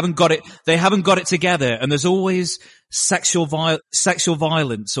 They haven't got it together, and there's always sexual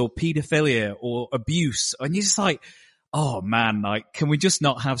violence or pedophilia or abuse, and you're just like, oh man, like, can we just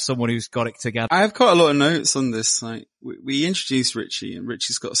not have someone who's got it together? I have quite a lot of notes on this. Like, we introduced Richie, and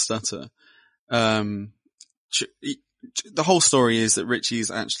Richie's got a stutter. The whole story is that Richie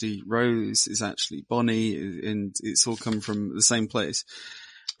is actually Rose, is actually Bonnie, and it's all come from the same place.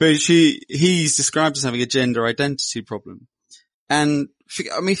 But he's described as having a gender identity problem. And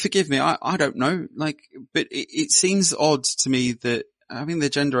forgive me, I don't know, like, but it seems odd to me that having the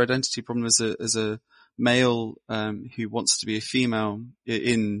gender identity problem as a male, who wants to be a female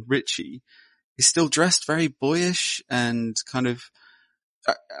in Richie is still dressed very boyish and kind of,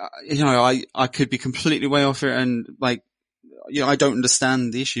 I could be completely way off it and like, I don't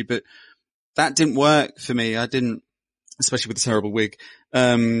understand the issue, but that didn't work for me. I didn't, especially with the terrible wig.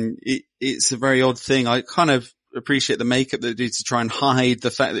 It's a very odd thing. I kind of appreciate the makeup they do to try and hide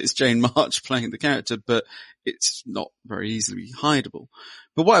the fact that it's Jane March playing the character, but it's not very easily hideable.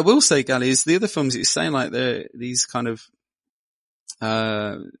 But what I will say, Gally, is the other films that you're saying, like these kind of,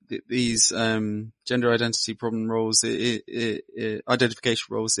 gender identity problem roles, identification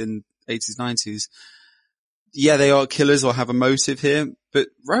roles in 80s, 90s. Yeah, they are killers or have a motive here, but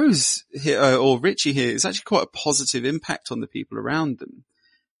Rose here, or Richie here, is actually quite a positive impact on the people around them.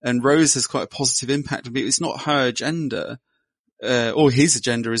 And Rose has quite a positive impact on people. It's not her agenda, or his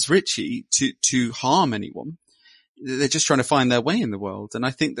agenda as Richie to harm anyone. They're just trying to find their way in the world. And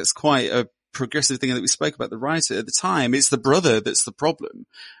I think that's quite a progressive thing that we spoke about the writer at the time. It's the brother that's the problem.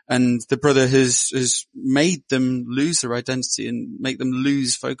 And the brother has made them lose their identity and make them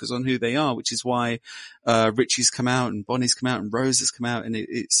lose focus on who they are, which is why, Richie's come out and Bonnie's come out and Rose has come out, and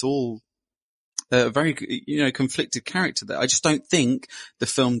it's all a very, conflicted character there. I just don't think the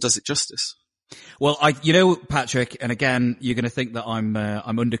film does it justice. Well, Patrick, and again, you're going to think that I'm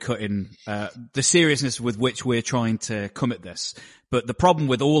undercutting the seriousness with which we're trying to come at this. But the problem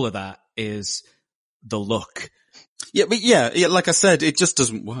with all of that is the look. Yeah, but like I said, it just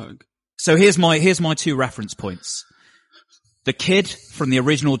doesn't work. So here's my 2 reference points. The kid from the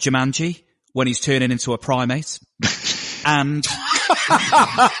original Jumanji when he's turning into a primate, and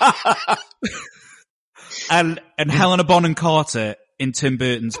and Helena Bonham Carter in Tim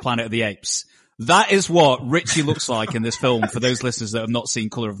Burton's Planet of the Apes. That is what Richie looks like in this film, for those listeners that have not seen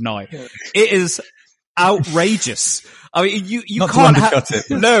Colour of Night. It is outrageous. I mean, you not can't to undercut it.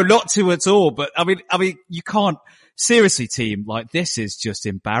 No, not to at all. But I mean, you can't. Seriously, team, like, this is just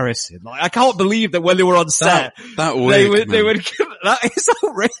embarrassing. Like, I can't believe that when they were on set, they would that is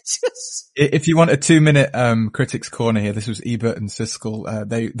outrageous. If you want a 2-minute, critics corner here, this was Ebert and Siskel.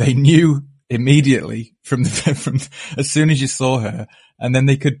 They knew immediately from as soon as you saw her, and then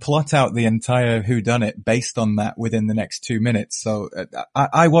they could plot out the entire whodunit based on that within the next 2 minutes. So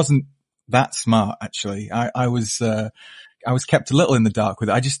I wasn't that smart, actually. I was kept a little in the dark with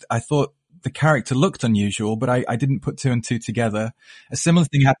it. I thought the character looked unusual, but I didn't put 2 and 2 together. A similar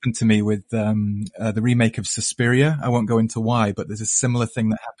thing happened to me with the remake of Suspiria. I won't go into why, but there's a similar thing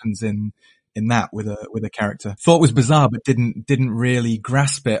that happens in that with a character. Thought it was bizarre, but didn't really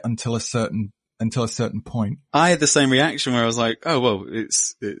grasp it until a certain point. I had the same reaction where I was like, oh, well,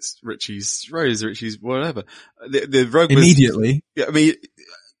 it's Richie's Rose, Richie's whatever. The rogue was immediately. Yeah, I mean,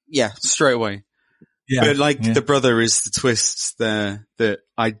 yeah, straight away. Yeah. But the brother is the twist there that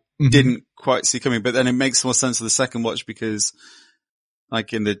I didn't quite see coming, but then it makes more sense for the second watch because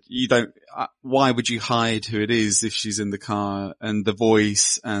why would you hide who it is if she's in the car, and the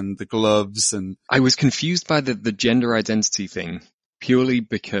voice and the gloves? And I was confused by the gender identity thing purely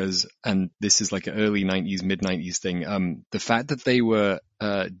because, and this is like an early 90s, mid 90s thing, the fact that they were,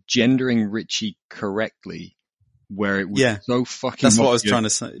 gendering Richie correctly, where it was so fucking that's what I was trying to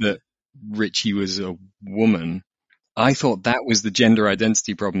say, that Richie was a woman. I thought that was the gender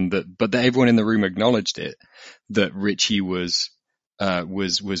identity problem, but that everyone in the room acknowledged it, that Richie was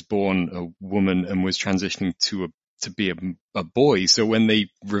born a woman and was transitioning to be a boy. So when they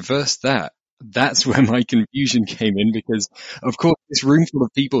reversed that, that's where my confusion came in, because of course this room full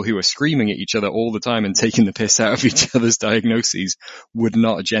of people who are screaming at each other all the time and taking the piss out of each other's diagnoses would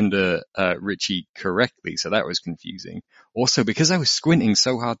not gender Richie correctly. So that was confusing. Also, because I was squinting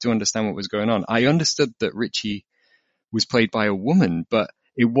so hard to understand what was going on, I understood that Richie was played by a woman, but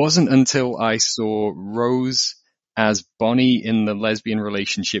it wasn't until I saw Rose as Bonnie in the lesbian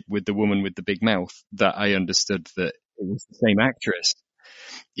relationship with the woman with the big mouth that I understood that it was the same actress.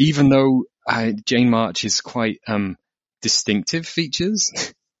 Even though Jane March is quite distinctive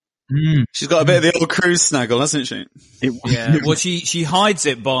features. She's got a bit of the old cruise snaggle, hasn't she? Yeah, well, she hides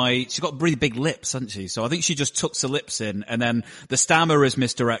it by, she's got really big lips, hasn't she? So I think she just tucks her lips in, and then the stammer is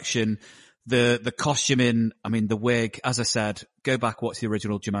misdirection. The costuming, I mean, the wig, as I said, go back, watch the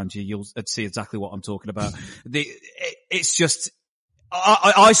original Jumanji, you'll see exactly what I'm talking about. It's just,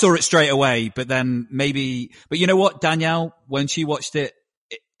 I saw it straight away, but you know what, Danielle, when she watched it,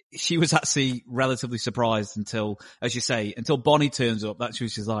 she was actually relatively surprised until, as you say, until Bonnie turns up. That's when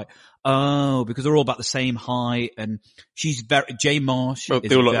she's like, oh, because they're all about the same height, and she's Jane Marsh is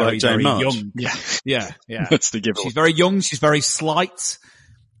they all look very, like Jane very Marsh. young. Yeah. That's the giveaway. She's very young, she's very slight,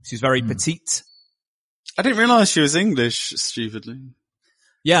 she's very petite. I didn't realise she was English, stupidly.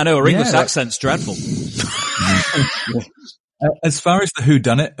 Yeah, I know, her English accent's dreadful. As far as the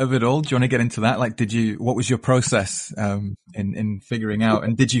whodunit of it all, do you want to get into that? Like, what was your process, in figuring out,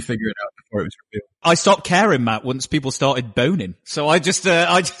 and did you figure it out before it was revealed? I stopped caring, Matt, once people started boning. So I just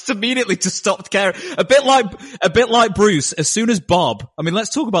immediately just stopped caring. A bit like Bruce, as soon as Bob, I mean, let's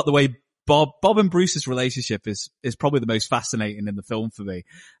talk about the way Bob and Bruce's relationship is probably the most fascinating in the film for me.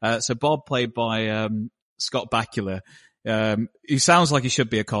 So Bob, played by, Scott Bakula, who sounds like he should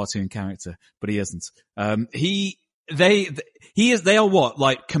be a cartoon character, but he isn't. They are what,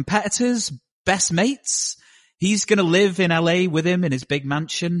 like competitors, best mates? He's gonna live in LA with him in his big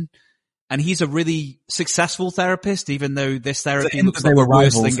mansion, and he's a really successful therapist, even though this therapy looks like the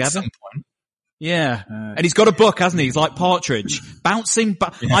worst thing ever. Yeah. And he's got a book, hasn't he? He's like Partridge.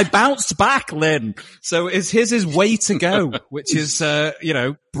 I bounced back, Lynn. So his is way to go, which is,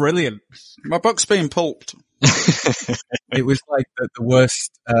 brilliant. My book's being pulped. It was like the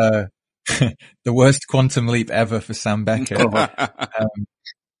worst, the worst quantum leap ever for Sam Beckett.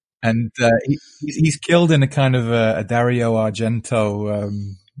 He's killed in a kind of a Dario Argento,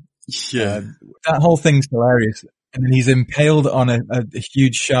 that whole thing's hilarious. And then he's impaled on a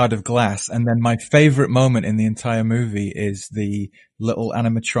huge shard of glass. And then my favorite moment in the entire movie is the little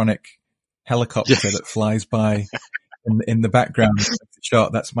animatronic helicopter that flies by in the background of the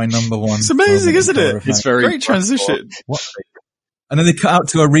shot. That's my number one. It's amazing, isn't it? It's very great transition. What? And then they cut out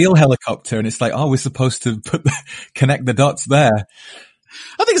to a real helicopter, and it's like, oh, we're supposed to connect the dots there.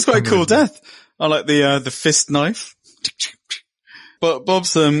 I think it's quite a cool death. I like the fist knife. But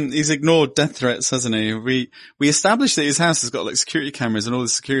Bob's, he's ignored death threats, hasn't he? We established that his house has got like security cameras and all the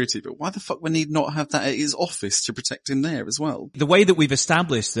security, but why the fuck would he not have that at his office to protect him there as well? The way that we've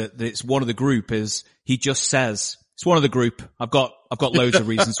established that it's one of the group is he just says, it's one of the group. I've got loads of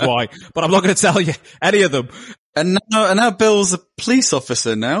reasons why, but I'm not going to tell you any of them. And now Bill's a police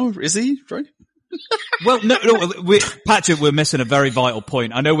officer now, is he? Right? Well, no, Patrick, we're missing a very vital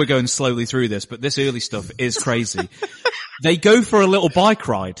point. I know we're going slowly through this, but this early stuff is crazy. They go for a little bike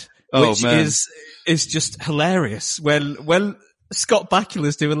ride, which is just hilarious. When Scott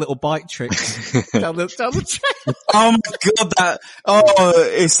Bakula's doing little bike tricks down the track. Oh my god,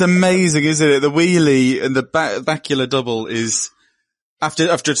 it's amazing, isn't it? The wheelie and the Bakula double is after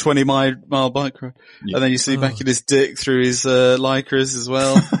a 20-mile bike ride. Yeah. And then you see Bakula's dick through his lycras as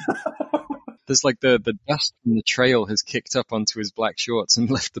well. There's like the dust from the trail has kicked up onto his black shorts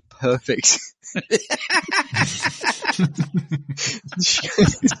and left the perfect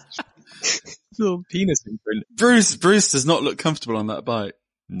little penis imprint. Bruce does not look comfortable on that bike.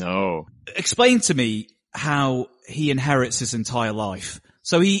 No. Explain to me how he inherits his entire life.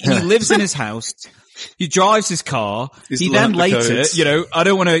 So he lives in his house. He drives his car. He then later, I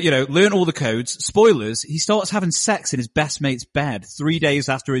don't want to, learn all the codes. Spoilers. He starts having sex in his best mate's bed 3 days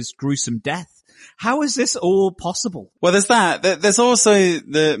after his gruesome death. How is this all possible? Well, there's that. There's also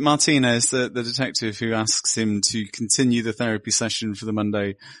the Martinez, the detective, who asks him to continue the therapy session for the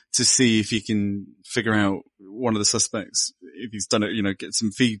Monday to see if he can figure out one of the suspects, if he's done it, get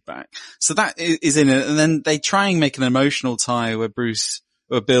some feedback. So that is in it. And then they try and make an emotional tie where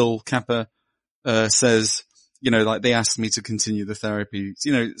Bill Kappa, says, like they asked me to continue the therapy,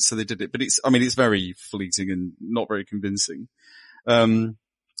 so they did it. But it's very fleeting and not very convincing.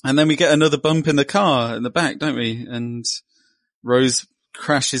 And then we get another bump in the car in the back, don't we? And Rose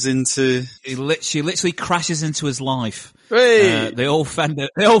crashes into... She literally crashes into his life. Hey! The old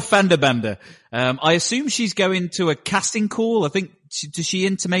fender bender. I assume she's going to a casting call. I think, does she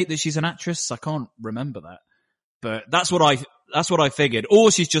intimate that she's an actress? I can't remember that. But that's what I figured. Or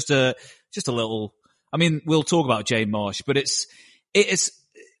she's just a little, we'll talk about Jane Marsh, but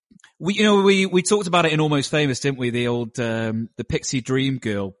we talked about it in Almost Famous, didn't we? The old, the Pixie Dream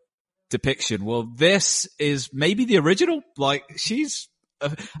Girl depiction. Well, this is maybe the original. Like,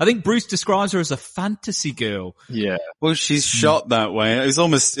 I think Bruce describes her as a fantasy girl. Yeah. Well, she's shot that way. It was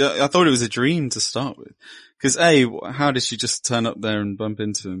almost, I thought it was a dream to start with. Cause how did she just turn up there and bump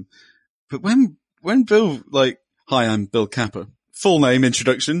into him? But when Bill, hi, I'm Bill Kappa. Full name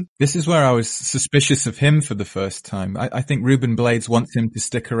introduction. This is where I was suspicious of him for the first time. I think Ruben Blades wants him to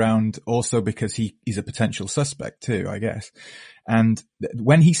stick around also because he's a potential suspect too, I guess. And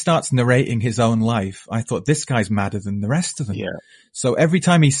when he starts narrating his own life, I thought this guy's madder than the rest of them. Yeah. So every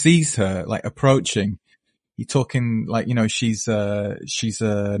time he sees her, approaching, he's talking she's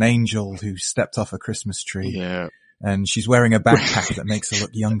an angel who stepped off a Christmas tree. Yeah. And she's wearing a backpack that makes her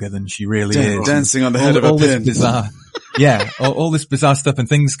look younger than she really is. Dancing on the head of a pin. All this bizarre stuff, and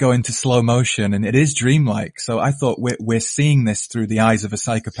things go into slow motion, and it is dreamlike. So I thought we're seeing this through the eyes of a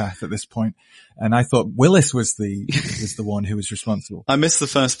psychopath at this point. And I thought Willis was the one who was responsible. I missed the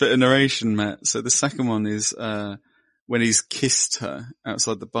first bit of narration, Matt. So the second one is, when he's kissed her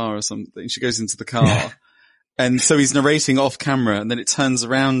outside the bar or something. She goes into the car. Yeah. And so he's narrating off camera, and then it turns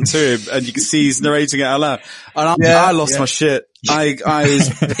around to him, and you can see he's narrating it out loud. And I lost my shit. I was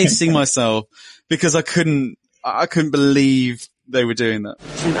pissing myself because I couldn't believe they were doing that.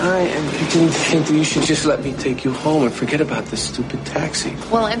 And I am beginning to think that you should just let me take you home and forget about this stupid taxi.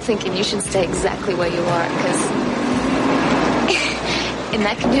 Well, I'm thinking you should stay exactly where you are, because in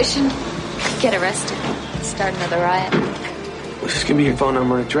that condition, you could get arrested, start another riot. Well, just give me your phone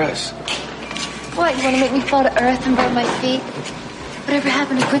number and address. What, you want to make me fall to earth and burn my feet? Whatever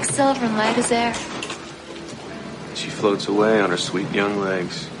happened to Quicksilver and light as air? She floats away on her sweet young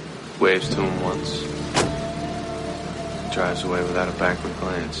legs, waves to him once, drives away without a backward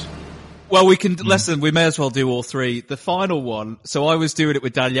glance. Well, we may as well do all three. The final one, so I was doing it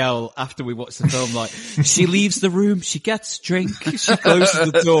with Danielle after we watched the film, she leaves the room, she gets a drink, she closes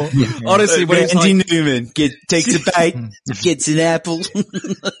the door. Honestly, when it's Andy Newman takes a bite, gets an apple.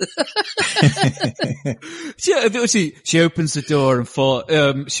 She opens the door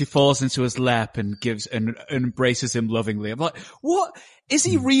and she falls into his lap and embraces him lovingly. I'm like, what? Is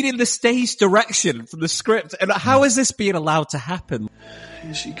he reading the stage direction from the script? And how is this being allowed to happen?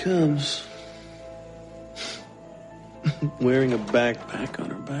 Here she comes. Wearing a backpack on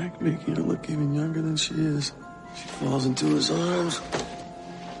her back, making her look even younger than she is. She falls into his arms.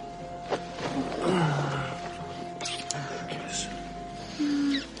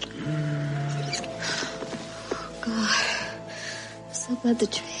 God, I'm so glad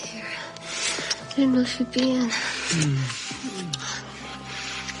that you're here. I didn't know if you'd be in.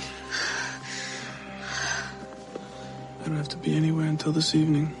 I don't have to be anywhere until this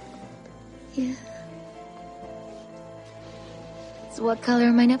evening. Yeah. So what color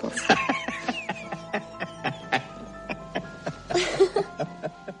are my nipples?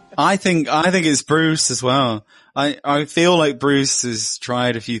 I think it's Bruce as well. I feel like Bruce has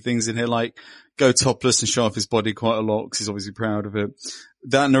tried a few things in here, like go topless and show off his body quite a lot because he's obviously proud of it.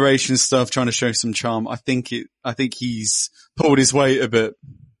 That narration stuff, trying to show some charm. I think he's pulled his weight a bit.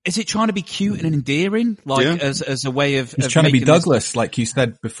 Is it trying to be cute and endearing, like as a way of? He's trying to be Douglas, like you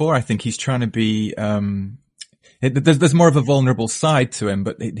said before. I think he's trying to be. There's more of a vulnerable side to him,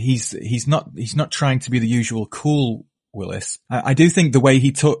 but he's not trying to be the usual cool Willis. I do think the way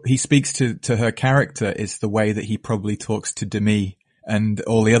he speaks to her character is the way that he probably talks to Demi and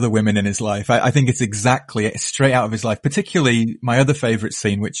all the other women in his life. I think it's exactly straight out of his life. Particularly my other favorite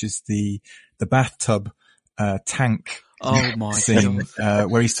scene, which is the bathtub tank. Oh my scene,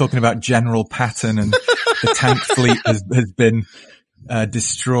 where he's talking about General Patton and the tank fleet has been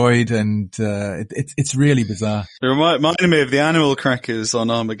destroyed, and it's really bizarre. It reminded me of the animal crackers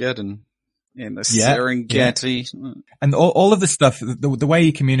on Armageddon in the Serengeti. Yeah. And all of the stuff, the way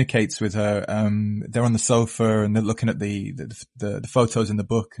he communicates with her, they're on the sofa and they're looking at the photos in the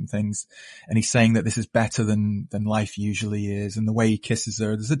book and things, and he's saying that this is better than life usually is, and the way he kisses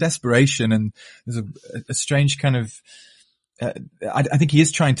her, there's a desperation and there's a strange kind of I think he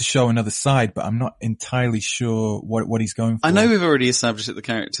is trying to show another side, but I'm not entirely sure what he's going for. I know we've already established that the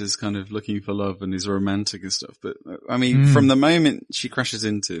character's kind of looking for love and is romantic and stuff, but I mean, from the moment she crashes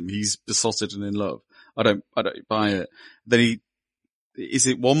into him, he's besotted and in love. I don't buy it. Then is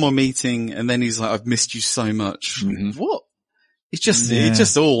it one more meeting and then he's like, I've missed you so much. Mm-hmm. What? It's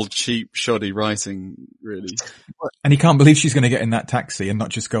just all cheap, shoddy writing, really. And he can't believe she's going to get in that taxi and not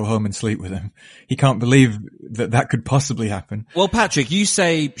just go home and sleep with him. He can't believe that could possibly happen. Well, Patrick, you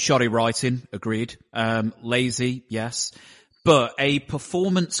say shoddy writing, agreed. Lazy, yes. But a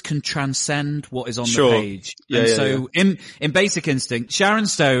performance can transcend what is on the page. In Basic Instinct, Sharon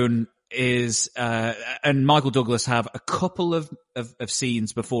Stone is, and Michael Douglas have a couple of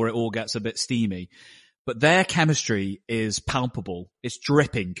scenes before it all gets a bit steamy. But their chemistry is palpable. It's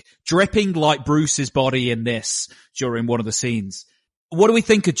dripping like Bruce's body in this during one of the scenes. What do we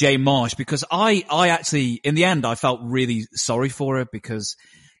think of Jane Marsh? Because I actually, in the end, I felt really sorry for her because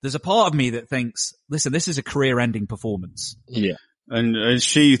there's a part of me that thinks, listen, this is a career-ending performance. Yeah. And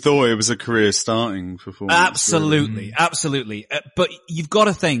she thought it was a career-starting performance. Absolutely. But you've got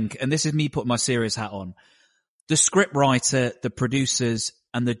to think, and this is me putting my serious hat on, the scriptwriter, the producers,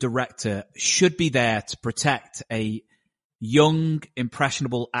 and the director should be there to protect a young,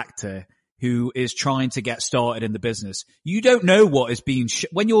 impressionable actor who is trying to get started in the business. You don't know what is being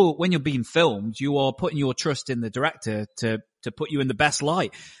when you're being filmed. You are putting your trust in the director to put you in the best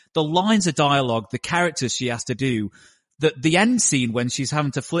light. The lines of dialogue, the characters she has to do, the end scene when she's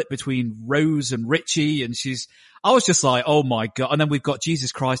having to flip between Rose and Richie, and I was just like, oh my God. And then we've got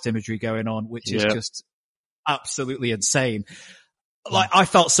Jesus Christ imagery going on, which is just absolutely insane. Like, I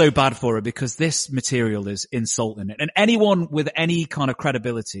felt so bad for her because this material is insulting. And anyone with any kind of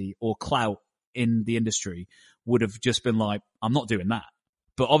credibility or clout in the industry would have just been like, I'm not doing that.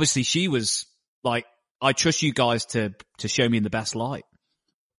 But obviously she was like, I trust you guys to show me in the best light.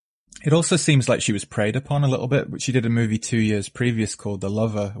 It also seems like she was preyed upon a little bit. She did a movie 2 years previous called The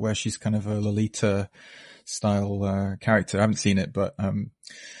Lover, where she's kind of a Lolita style character. I haven't seen it, but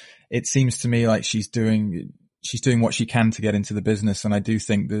it seems to me like she's doing what she can to get into the business. And I do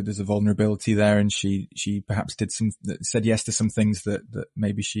think that there's a vulnerability there, and she perhaps said yes to some things that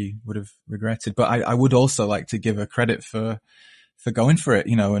maybe she would have regretted. But I would also like to give her credit for going for it,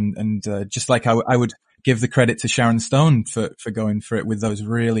 and just like I would give the credit to Sharon Stone for going for it with those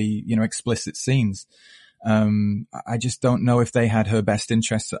really, explicit scenes. I just don't know if they had her best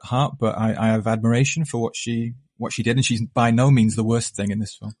interests at heart, but I have admiration for what she did, and she's by no means the worst thing in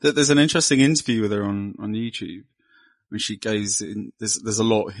this film. There's an interesting interview with her on YouTube when she goes in. There's a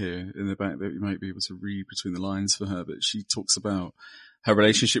lot here in the back that you might be able to read between the lines for her, but she talks about her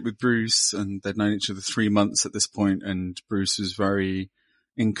relationship with Bruce, and they'd known each other 3 months at this point, and Bruce was very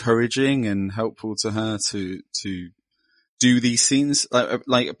encouraging and helpful to her to do these scenes.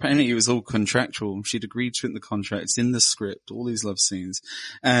 Like apparently it was all contractual. She'd agreed to it in the contract. It's in the script, all these love scenes.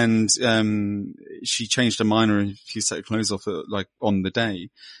 And, she changed her mind and she set her clothes off on the day.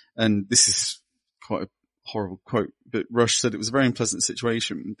 And this is quite a horrible quote, but Rush said it was a very unpleasant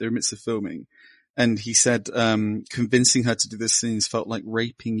situation. They were amidst of filming. And he said, convincing her to do this scenes felt like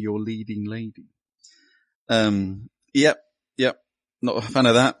raping your leading lady. Yep. Not a fan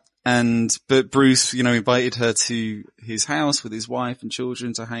of that. But Bruce, invited her to his house with his wife and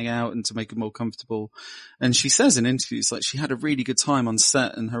children to hang out and to make it more comfortable. And she says in interviews, like, she had a really good time on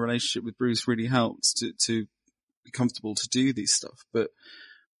set and her relationship with Bruce really helped to be comfortable to do these stuff. But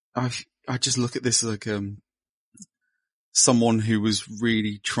I just look at this like, someone who was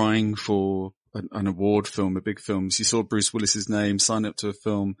really trying for an award film, a big film. She saw Bruce Willis's name, sign up to a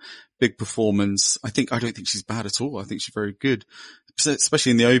film, big performance. I don't think she's bad at all. I think she's very good.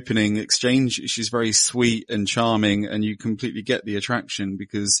 Especially in the opening exchange, she's very sweet and charming, and you completely get the attraction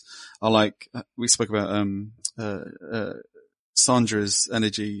because we spoke about, Sandra's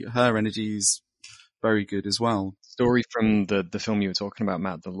energy. Her energy is very good as well. Story from the film you were talking about,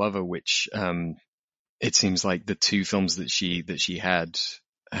 Matt, The Lover, which, it seems like the two films that she had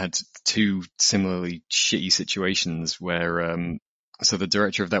two similarly shitty situations where, so the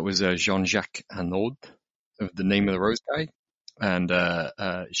director of that was Jean-Jacques Annaud, of The Name of the Rose guy. And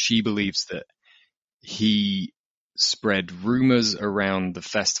she believes that he spread rumors around the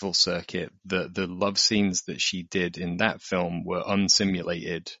festival circuit that the love scenes that she did in that film were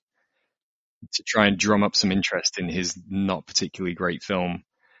unsimulated to try and drum up some interest in his not particularly great film.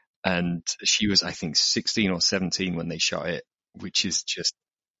 And she was, I think, 16 or 17 when they shot it, which is just,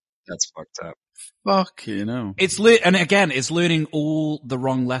 that's fucked up. Fuck, you know. And again, it's learning all the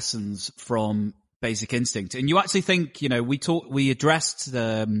wrong lessons from Basic Instinct. And you actually think, we addressed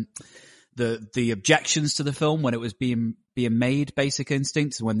the objections to the film when it was being made, Basic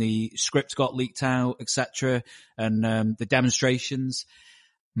Instinct, when the script got leaked out, etc., and the demonstrations.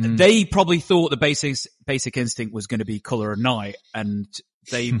 They probably thought the Basic Instinct was going to be Color of Night, and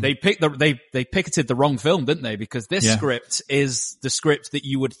they picketed the wrong film, didn't they? Because this script is the script that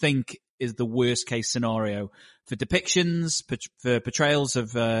you would think is the worst case scenario for depictions, for portrayals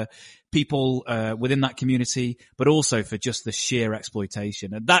of people within that community, but also for just the sheer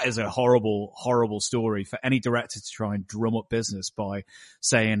exploitation. And that is a horrible, horrible story for any director to try and drum up business by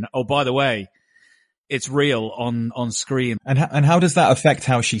saying, oh, by the way, it's real on screen. And how does that affect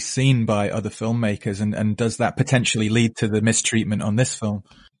how she's seen by other filmmakers? And does that potentially lead to the mistreatment on this film?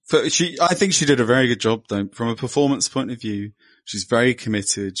 I think she did a very good job though. From a performance point of view, she's very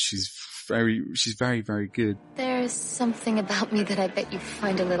committed. She's very, very good. There's something about me that I bet you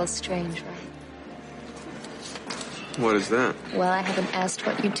find a little strange, right? What is that? Well, I haven't asked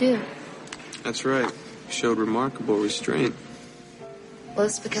what you do. That's right. You showed remarkable restraint. Well,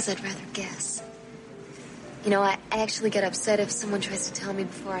 it's because I'd rather guess. I actually get upset if someone tries to tell me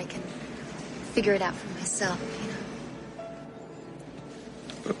before I can figure it out for myself,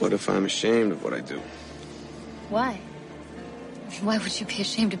 But what if I'm ashamed of what I do? Why? Why would you be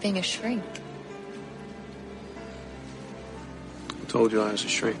ashamed of being a shrink? I told you I was a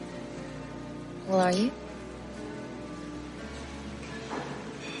shrink. Well, are you?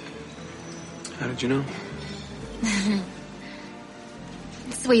 How did you know?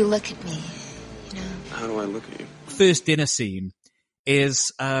 It's the way you look at me. How do I look at you? First dinner scene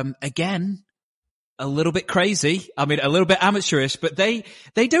is, again, a little bit crazy. I mean, a little bit amateurish, but they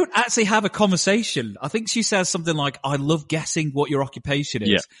don't actually have a conversation. I think she says something like, I love guessing what your occupation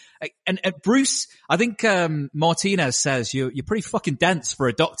is. Yeah. And Bruce, I think, Martinez says, you're pretty fucking dense for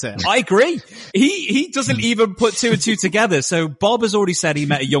a doctor. I agree. He doesn't even put two and two together. So Bob has already said he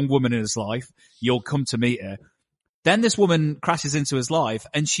met a young woman in his life. You'll come to meet her. Then this woman crashes into his life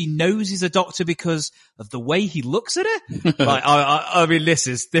and she knows he's a doctor because of the way he looks at her. I mean, this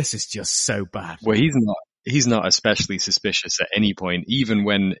is just so bad. Well, he's not especially suspicious at any point, even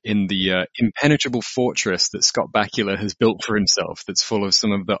when in the impenetrable fortress that Scott Bakula has built for himself, that's full of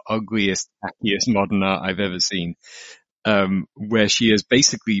some of the ugliest, hackiest modern art I've ever seen, where she has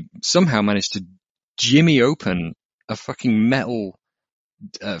basically somehow managed to jimmy open a fucking metal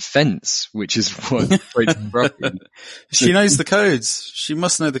fence, which is what breaks broken. She knows the codes. She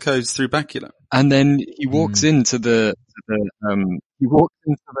must know the codes through Bakula. And then he walks into the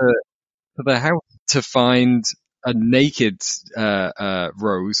house to find a naked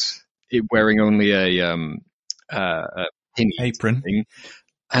Rose wearing only a apron thing.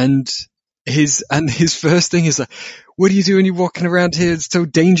 And his first thing is like, what are you doing? You're walking around here. It's so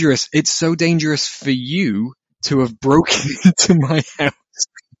dangerous. It's so dangerous for you to have broken into my house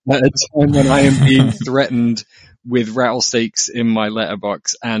at a time when I am being threatened with rattlesnakes in my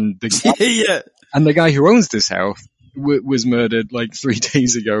letterbox, and the guy, Yeah. and the guy who owns this house was murdered like 3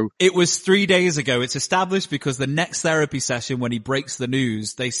 days ago. It was 3 days ago. It's established because the next therapy session, when he breaks the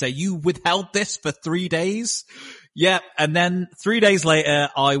news, they say, you withheld this for 3 days? Yep. And then 3 days later,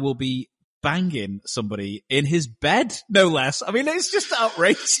 I will be banging somebody in his bed, no less. I mean, it's just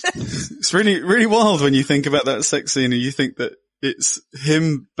outrageous. It's really, really wild when you think about that sex scene and you think that it's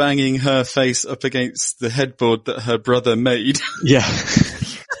him banging her face up against the headboard that her brother made. Yeah.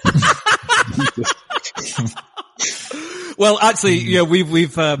 Well, actually,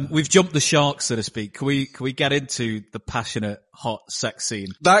 we've jumped the shark, so to speak. Can we get into the passionate, hot sex scene?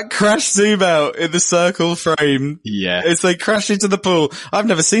 That crash zoom out in the circle frame. Yeah. As they crash into the pool. I've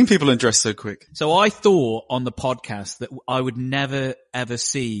never seen people undress so quick. So I thought on the podcast that I would never ever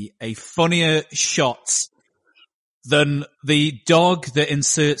see a funnier shot than the dog that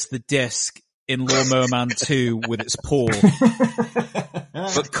inserts the disc in Lawnmower Man 2 with its paw.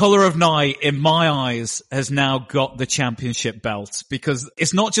 But Colour of Night, in my eyes, has now got the championship belt, because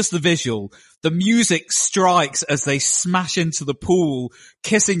it's not just the visual. The music strikes as they smash into the pool,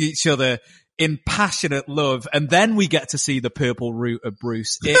 kissing each other in passionate love, and then we get to see the purple root of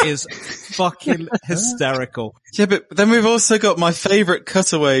Bruce. It is fucking hysterical. Yeah, but then we've also got my favourite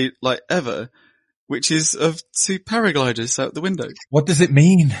cutaway, like, ever, which is of 2 paragliders out the window. What does it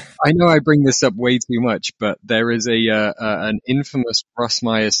mean? I know I bring this up way too much, but there is an infamous Ross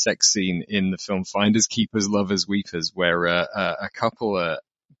Myers sex scene in the film Finders Keepers Lovers Weepers, where a couple are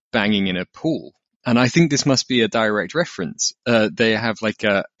banging in a pool. And I think this must be a direct reference. They have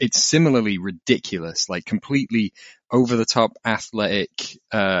it's similarly ridiculous, like completely over the top athletic,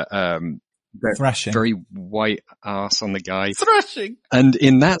 Thrashing. very white ass on the guy. Thrashing! And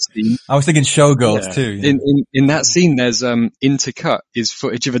in that scene, I was thinking Showgirls too. Yeah. In that scene, there's intercut is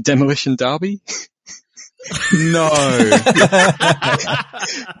footage of a demolition derby. No.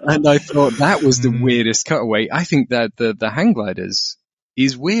 And I thought that was the weirdest cutaway. I think that the hang gliders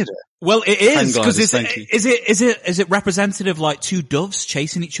is weirder. Well, it is, because Hang gliders, is it representative like 2 doves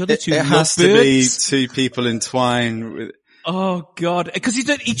chasing each other? It has to be 2 people entwined with... Oh God. Cause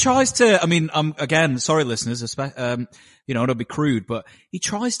he tries to, I mean, again, sorry listeners, don't be crude, but he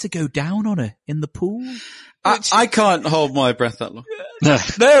tries to go down on her in the pool. I can't hold my breath that long. No,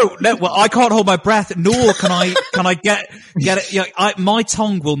 well, I can't hold my breath, nor can I get it, my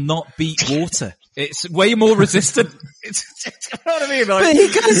tongue will not beat water. It's way more resistant. You know what I mean? Like, but he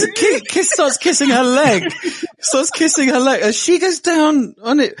goes, starts kissing her leg. As she goes down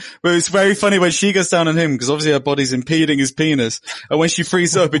on it. Well, it's very funny when she goes down on him, because obviously her body's impeding his penis. And when she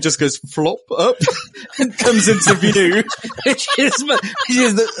frees up, it just goes flop up and comes into view.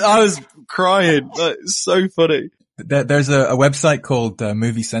 I was crying. It's so funny. There's a website called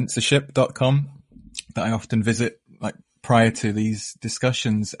moviecensorship.com that I often visit, like, prior to these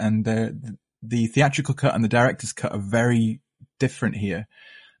discussions, and the theatrical cut and the director's cut are very different here.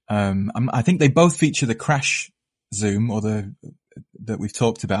 I think they both feature the crash zoom, or that we've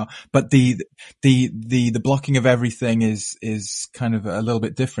talked about, but the blocking of everything is kind of a little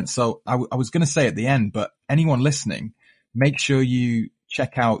bit different. So I was going to say at the end, but anyone listening, make sure you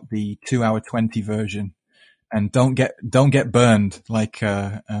check out the 2-hour 20 version. And don't get burned like,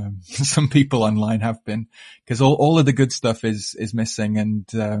 some people online have been, because all of the good stuff is missing, and,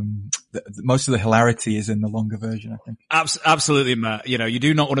 most of the hilarity is in the longer version, I think. Absolutely, Matt. You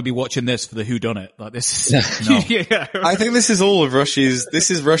do not want to be watching this for the whodunit. Like this is, no. Yeah. I think this is all of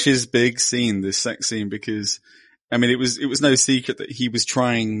Rush's big scene, this sex scene, because, I mean, it was no secret that he was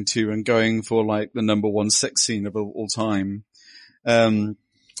trying to and going for like the number 1 sex scene of all time.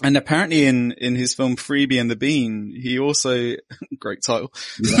 And apparently in his film Freebie and the Bean, he also, great title.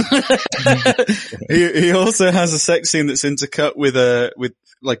 Yeah. he also has a sex scene that's intercut with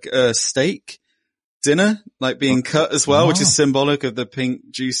a steak dinner, like being cut as well, which is symbolic of the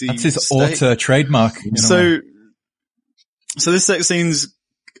pink, juicy That's his steak. auteur trademark. So this sex scene's,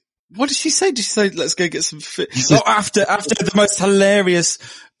 what did she say? Did she say, let's go get some food? After the most hilarious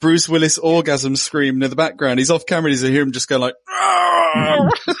Bruce Willis orgasm scream in the background, he's off camera and you hear him just go like,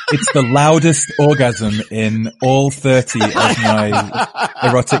 it's the loudest orgasm in all 30 of my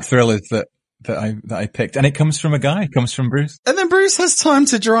erotic thrillers that I picked. And it comes from a guy. It comes from Bruce. And then Bruce has time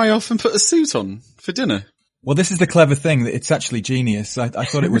to dry off and put a suit on for dinner. Well, this is the clever thing, that it's actually genius. I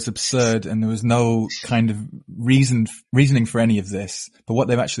thought it was absurd and there was no kind of reasoning for any of this. But what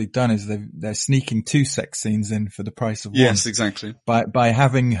they've actually done is they're sneaking 2 sex scenes in for the price of one. Yes, exactly. By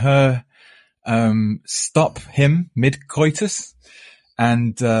having her, stop him mid-coitus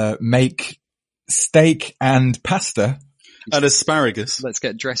and, make steak and pasta. And asparagus. Let's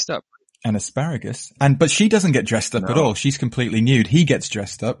get dressed up. and asparagus. But she doesn't get dressed up at all. She's completely nude. He gets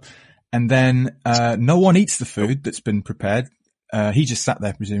dressed up, and then no one eats the food that's been prepared. He just sat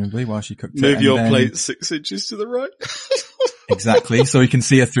there presumably while she cooked it. Move your plate 6 inches to the right. Exactly, so he can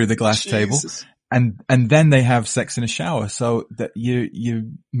see her through the glass table. And then they have sex in a shower, so that you're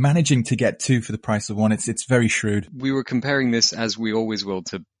managing to get 2 for the price of 1. It's very shrewd. We were comparing this, as we always will,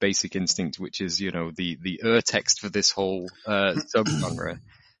 to Basic Instinct, which is, the text for this whole subgenre.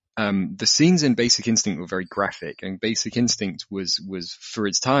 The scenes in Basic Instinct were very graphic, and Basic Instinct was for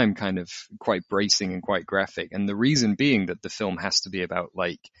its time kind of quite bracing and quite graphic. And the reason being that the film has to be about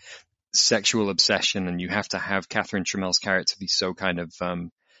like sexual obsession, and you have to have Catherine Trammell's character be so kind of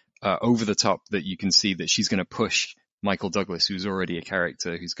over the top that you can see that she's going to push Michael Douglas, who's already a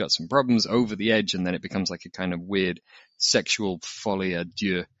character who's got some problems, over the edge, and then it becomes like a kind of weird sexual folie à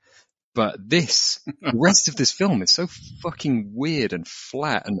deux. But the rest of this film is so fucking weird and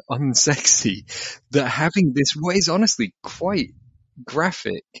flat and unsexy that having this, what is honestly quite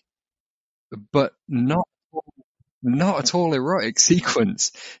graphic, but not at all erotic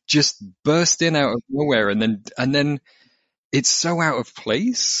sequence, just burst in out of nowhere, and then it's so out of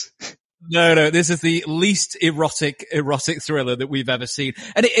place. No, this is the least erotic thriller that we've ever seen.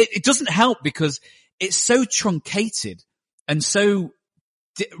 And it doesn't help because it's so truncated and so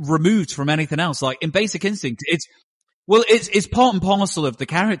removed from anything else. Like in Basic Instinct, it's part and parcel of the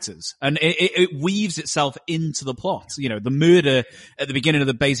characters, and it weaves itself into the plot. The murder at the beginning of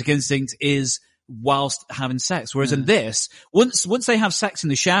the Basic Instinct is whilst having sex. Whereas in this, once they have sex in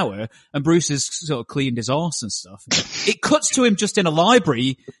the shower and Bruce has sort of cleaned his arse and stuff, it cuts to him just in a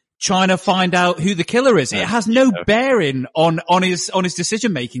library trying to find out who the killer is. It has no bearing on his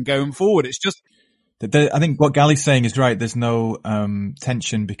decision making going forward. It's just, I think what Gally's saying is right. There's no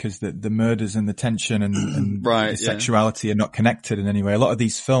tension because the murders and the tension and the sexuality are not connected in any way. A lot of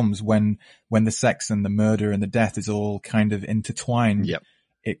these films, when the sex and the murder and the death is all kind of intertwined,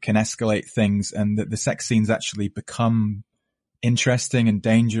 it can escalate things, and the sex scenes actually become interesting and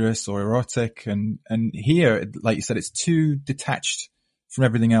dangerous or erotic. And here, like you said, it's too detached from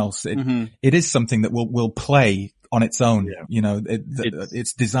everything else. It is something that will play on its own.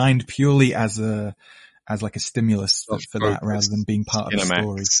 It's designed purely as like a stimulus for that, rather than being part of the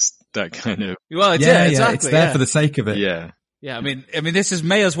story. That kind of. Well, exactly. It's there for the sake of it. Yeah. Yeah. I mean, this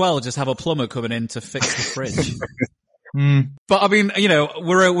may as well just have a plumber coming in to fix the fridge. But I mean,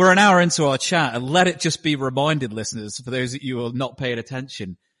 we're an hour into our chat, and let it just be reminded, listeners, for those of you who are not paying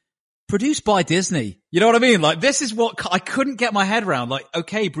attention, produced by Disney. You know what I mean? Like, this is what I couldn't get my head around. Like,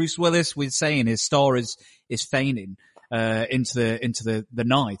 okay, Bruce Willis, we're saying his star is feigning, into the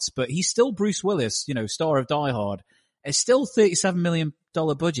night, but he's still Bruce Willis, star of Die Hard. It's still $37 million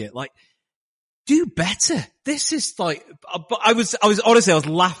budget. Like, do better. This is like, I was honestly, I was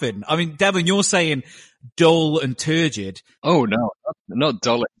laughing. I mean, Devon, you're saying dull and turgid. Oh no, not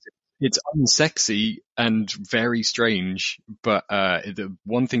dull. It's unsexy and very strange, but the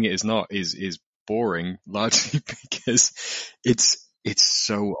one thing it is not is boring, largely because it's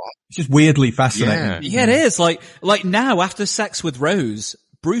so it's just weirdly fascinating. Yeah, it is. Like now, after sex with Rose,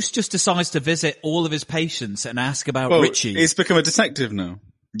 Bruce just decides to visit all of his patients and ask about Richie. He's become a detective now.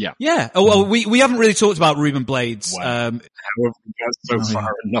 Yeah. Yeah. Oh, well, we haven't really talked about Ruben Blades. Wow. How have we got so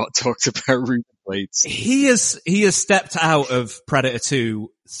far and not talked about Ruben Blades? He has stepped out of Predator 2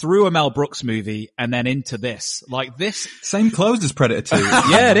 through a Mel Brooks movie and then into this. Like this. Same clothes as Predator 2.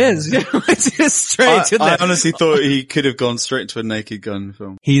 Yeah, it is. It's just straight. I honestly thought he could have gone straight to a Naked Gun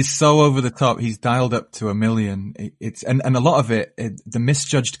film. He's so over the top. He's dialed up to 1,000,000. And a lot of it, the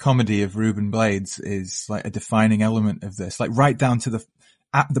misjudged comedy of Ruben Blades is like a defining element of this. Like right down to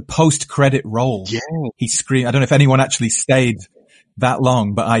at the post-credit roll, he screamed. I don't know if anyone actually stayed that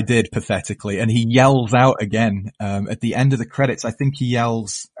long, but I did pathetically. And he yells out again, at the end of the credits. I think he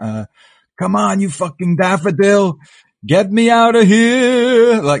yells, come on, you fucking daffodil, get me out of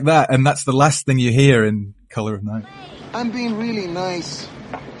here, like that. And that's the last thing you hear in Color of Night. I'm being really nice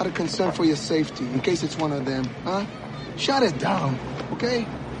out of concern for your safety, in case it's one of them, huh? Shut it down, okay?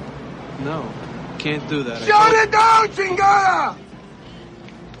 No, can't do that. Shut it down, chingada!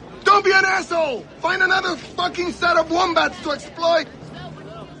 Don't be an asshole! Find another fucking set of wombats to exploit!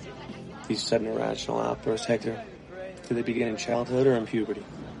 These sudden irrational outbursts, Hector, do they begin in childhood or in puberty?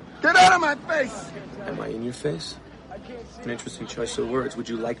 Get out of my face! Am I in your face? An interesting choice of words. Would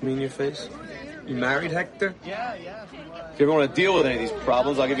you like me in your face? You married, Hector? Yeah. If you ever want to deal with any of these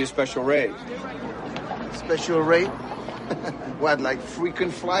problems, I'll give you a special raise. Special rate? What, like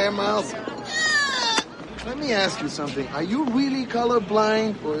frequent flyer miles? Let me ask you something. Are you really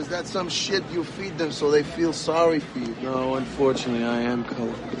colorblind, or is that some shit you feed them so they feel sorry for you? No, unfortunately, I am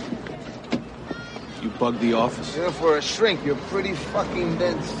colorblind. You bug the office. You know, for a shrink, you're pretty fucking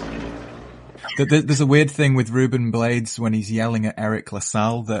dense. There's a weird thing with Ruben Blades when he's yelling at Eric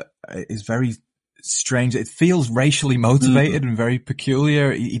LaSalle that is very strange. It feels racially motivated and very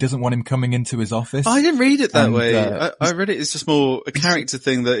peculiar. He doesn't want him coming into his office. I didn't read it that way. I read it as just more a character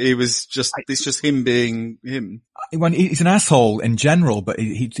thing that it's just him being him. When he's an asshole in general, but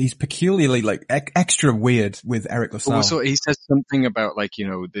he's peculiarly like extra weird with Eric LaSalle. Also, he says something about like, you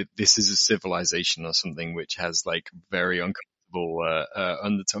know, this is a civilization or something which has like very uncomfortable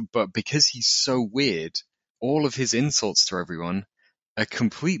undertone. But because he's so weird, all of his insults to everyone are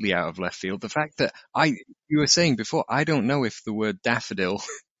completely out of left field. The fact that you were saying before, I don't know if the word daffodil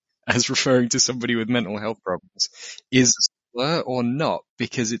as referring to somebody with mental health problems is a slur or not,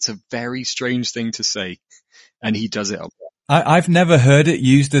 because it's a very strange thing to say, and he does it a lot. I've never heard it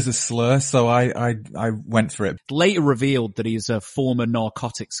used as a slur, so I went for it. Later revealed that he's a former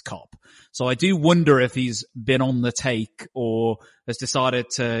narcotics cop. So I do wonder if he's been on the take or has decided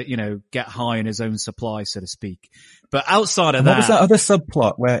to, you know, get high in his own supply, so to speak. But outside of What was that other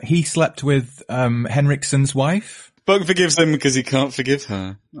subplot where he slept with Henriksen's wife? Buck forgives him because he can't forgive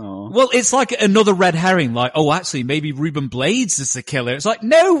her. Aww. Well, it's like another red herring, like, oh, actually, maybe Ruben Blades is the killer. It's like,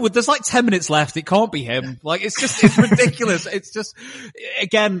 no, there's like 10 minutes left. It can't be him. Like, it's ridiculous. It's just,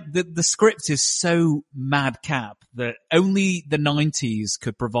 again, the script is so madcap that only the 90s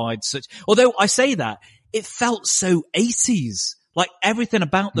could provide such, although I say that, it felt so 80s. Like everything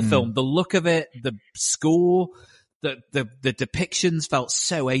about the film, the look of it, the score, the depictions felt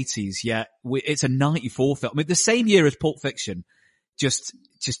so 80s, yet it's a 94 film. I mean, the same year as Pulp Fiction, just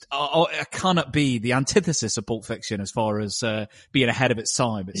it cannot be the antithesis of Pulp Fiction as far as being ahead of its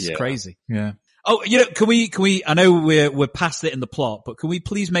time. It's crazy. Yeah. Oh, you know, can we, I know we're past it in the plot, but can we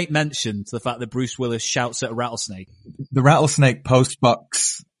please make mention to the fact that Bruce Willis shouts at a rattlesnake? The rattlesnake post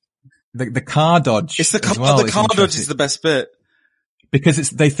box, the car dodge. It's the car dodge is the best bit. Because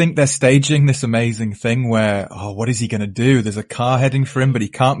they think they're staging this amazing thing where, oh, what is he going to do? There's a car heading for him, but he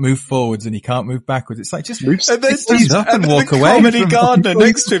can't move forwards and he can't move backwards. It's like, just move up and walk away. And the comedy gardener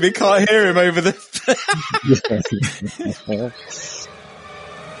next to him, he can't hear him over the...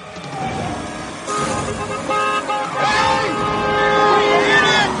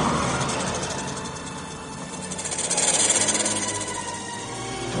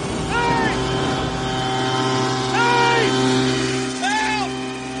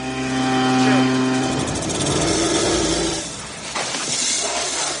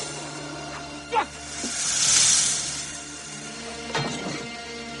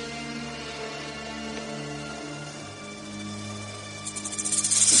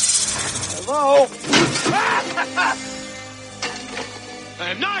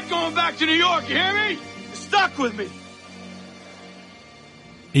 I'm not going back to New York, you hear me? You're stuck with me.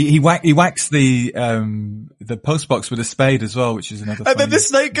 He whacks the postbox with a spade as well, which is another. And then the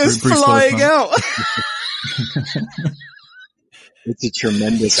snake goes flying out. It's a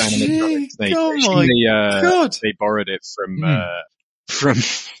tremendous animatronic snake. Oh my God. They borrowed it from Hard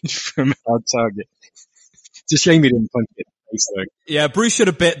Target. It's a shame he didn't punch it. Yeah, Bruce should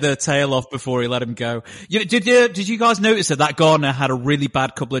have bit the tail off before he let him go. Did you guys notice that gardener had a really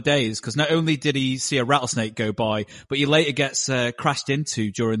bad couple of days? Because not only did he see a rattlesnake go by, but he later gets crashed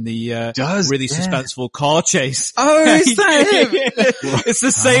into during the really suspenseful car chase. Oh, is that him? It's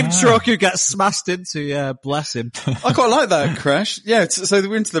the same truck who gets smashed into. Yeah, bless him. I quite like that crash. Yeah, so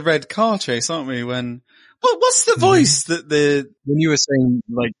we're into the red car chase, aren't we? What's the voice that when you were saying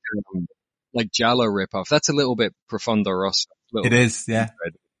like Jallo ripoff, that's a little bit Profondo Rosso. It is, yeah.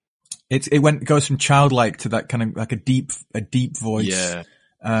 It goes from childlike to that kind of like a deep voice. Yeah.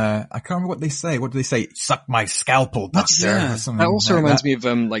 I can't remember what they say. What do they say? Suck my scalpel, doctor. Yeah. That also reminds me of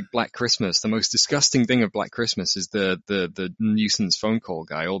like Black Christmas. The most disgusting thing of Black Christmas is the nuisance phone call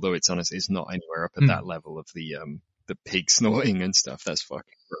guy, although it's not anywhere up at that level of the pig snorting and stuff. That's fucking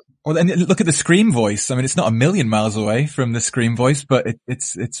gross. Well, and look at the Scream voice. I mean, it's not a million miles away from the Scream voice, but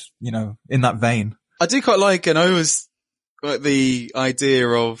it's you know, in that vein. I do quite like, and I always like the idea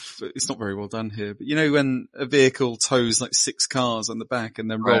of, it's not very well done here, but you know when a vehicle tows like 6 cars on the back and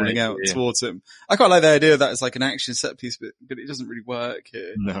then rolling out towards him. I quite like the idea of that as like an action set piece, but it doesn't really work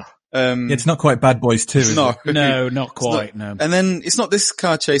here. No. It's not quite Bad Boys 2, is it? No, not quite, no. And then it's not this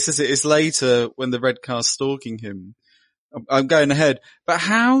car chase, is it? It's later when the red car's stalking him. I'm going ahead, but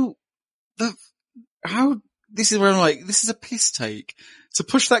how this is where I'm like, this is a piss take. To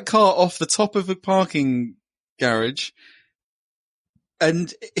push that car off the top of a parking garage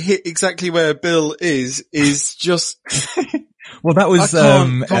and hit exactly where Bill is just... Well, that was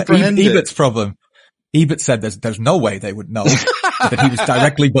Ebert's problem. Ebert said there's no way they would know. that he was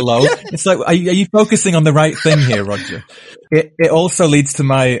directly below. It's like, are you focusing on the right thing here, Roger? It also leads to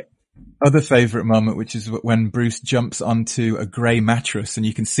my other favorite moment, which is when Bruce jumps onto a grey mattress and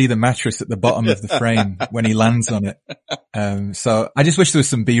you can see the mattress at the bottom of the frame when he lands on it. So I just wish there was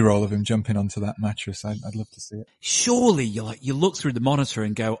some B-roll of him jumping onto that mattress. I'd love to see it. Surely you look through the monitor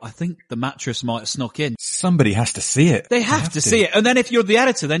and go, I think the mattress might have snuck in. Somebody has to see it. They have to see it. And then if you're the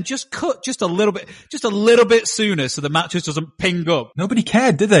editor, then just cut just a little bit sooner so the mattress doesn't ping up. Nobody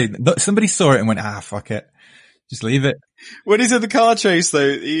cared, did they? Somebody saw it and went, fuck it. Just leave it. When he's in the car chase,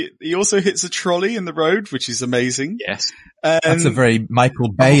 though, he also hits a trolley in the road, which is amazing. Yes. That's a very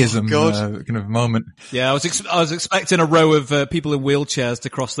Michael Bayism kind of moment. Yeah, I was expecting a row of people in wheelchairs to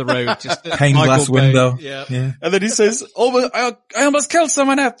cross the road. Just Pane glass window. Yeah. And then he says, I almost killed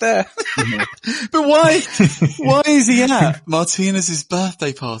someone out there. But why is he at Martinez's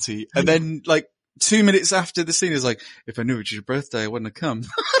birthday party? And then, 2 minutes after the scene is like, if I knew it was your birthday, I wouldn't have come.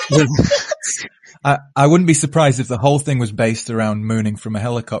 I wouldn't be surprised if the whole thing was based around mooning from a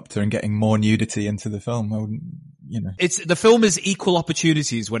helicopter and getting more nudity into the film. I wouldn't, the film is equal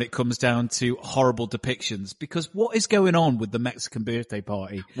opportunities when it comes down to horrible depictions, because what is going on with the Mexican birthday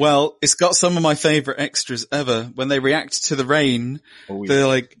party? Well, it's got some of my favorite extras ever. When they react to the rain, they're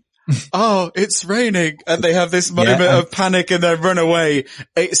like, oh, it's raining. And they have this moment of panic and then run away.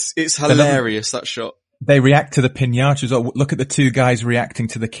 It's hilarious, that shot. They react to the piñatas. Oh, look at the two guys reacting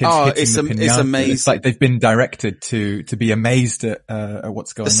to the kids hitting the piñata. It's amazing. It's like they've been directed to be amazed at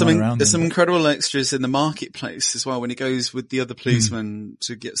what's going on around them. There's some incredible extras in the marketplace as well when he goes with the other policeman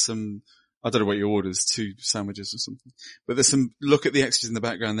to get some, I don't know what he orders, 2 sandwiches or something. But look at the extras in the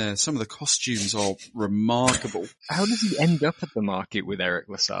background there. Some of the costumes are remarkable. How does he end up at the market with Eric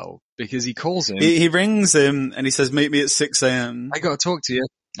LaSalle? Because he calls him. He rings him and he says, meet me at 6 a.m. I gotta talk to you.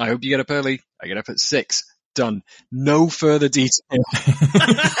 I hope you get up early. I get up at 6. Done. No further detail.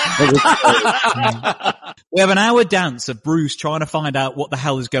 We have an hour dance of Bruce trying to find out what the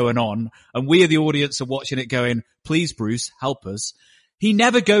hell is going on, and we, the audience, are watching it going, please, Bruce, help us. He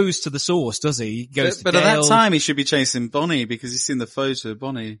never goes to the source, does he? He goes but to at Dale. that time, he should be chasing Bonnie because he's seen the photo of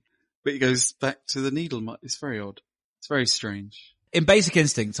Bonnie. But he goes back to the needle. It's very odd. It's very strange. In Basic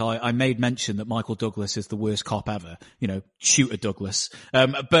Instinct, I made mention that Michael Douglas is the worst cop ever. Shooter Douglas.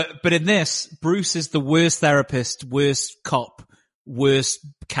 But in this, Bruce is the worst therapist, worst cop, worst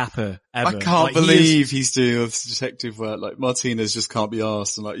capper ever. I can't believe he's doing all this detective work. Like, Martinez just can't be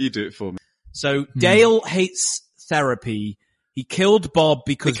arsed and you do it for me. So Dale hates therapy. He killed Bob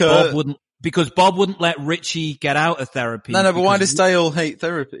because Bob wouldn't let Richie get out of therapy. No, but why does Dale hate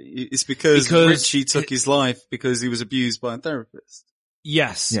therapy? It's because Richie took his life because he was abused by a therapist.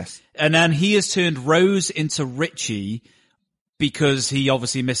 Yes. And then he has turned Rose into Richie because he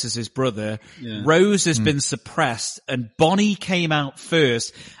obviously misses his brother. Yeah. Rose has been suppressed and Bonnie came out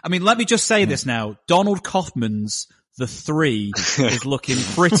first. I mean, let me just say this now. Donald Kaufman's The 3 is looking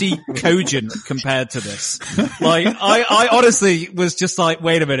pretty cogent compared to this. I honestly was just like,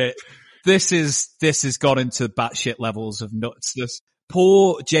 wait a minute. This has got into batshit levels of nutsness.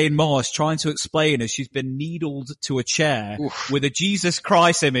 Poor Jane Marsh trying to explain as she's been needled to a chair with a Jesus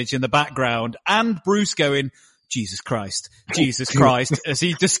Christ image in the background and Bruce going, Jesus Christ, as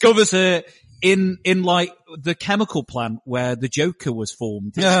he discovers her in the chemical plant where the Joker was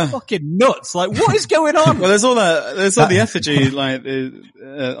formed. It's fucking nuts. What is going on? Well, there's all the effigy, the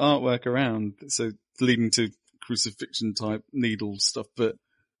artwork around, so leading to crucifixion type needle stuff, but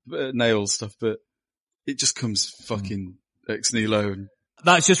nail stuff, but it just comes fucking ex nihilo.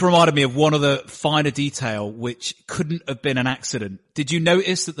 That's just reminded me of one other finer detail which couldn't have been an accident. Did you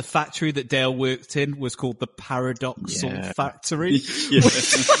notice that the factory that Dale worked in was called the Paradoxal Factory? Yeah.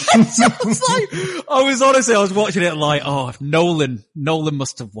 I was watching it if Nolan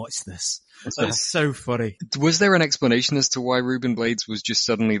must have watched this. That's so funny. Was there an explanation as to why Ruben Blades was just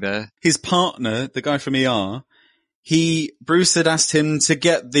suddenly there? His partner, the guy from ER, Bruce had asked him to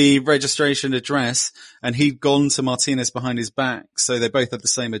get the registration address and he'd gone to Martinez behind his back, so they both had the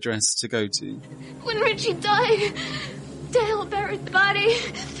same address to go to. When Richie died, Dale buried the body,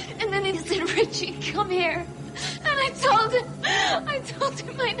 and then he said, Richie, come here. And I told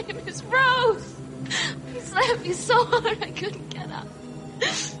him my name is Rose. He slapped me so hard I couldn't get up.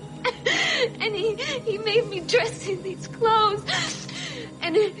 And he made me dress in these clothes.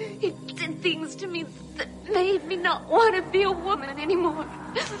 And he did things to me that made me not want to be a woman anymore.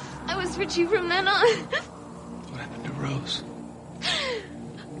 I was Richie from then on. What happened to Rose?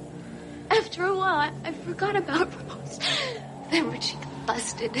 After a while, I forgot about Rose. Then Richie got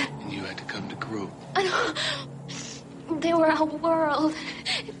busted. And you had to come to group. They were our world.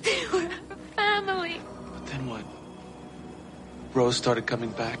 They were our family. But then what? Rose started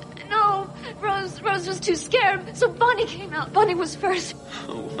coming back. No, Rose was too scared, so Bonnie came out. Bonnie was first.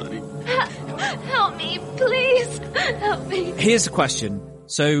 Oh, honey. Help me, please. Help me. Here's a question.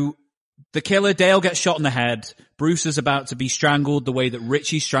 So the killer, Dale, gets shot in the head. Bruce is about to be strangled the way that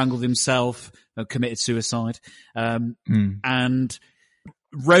Richie strangled himself and committed suicide. And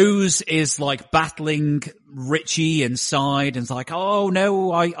Rose is like battling Richie inside and is like, oh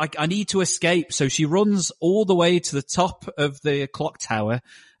no, I need to escape. So she runs all the way to the top of the clock tower,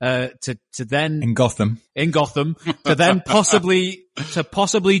 to then In Gotham, to then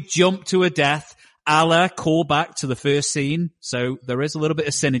possibly jump to a death, a la call back to the first scene. So there is a little bit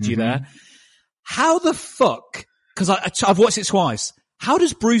of synergy there. How the fuck? Cause I've watched it twice. How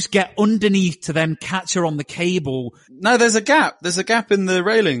does Bruce get underneath to then catch her on the cable? No, there's a gap. There's a gap in the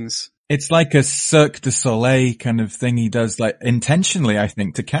railings. it's like a Cirque du Soleil kind of thing he does, like intentionally, I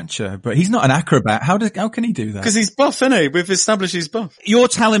think, to catch her. But he's not an acrobat. How can he do that? Because he's buff, isn't he? We've established he's buff. You're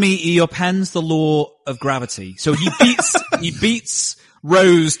telling me he upends the law of gravity. So he beats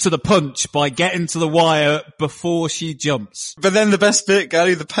Rose to the punch by getting to the wire before she jumps. But then the best bit,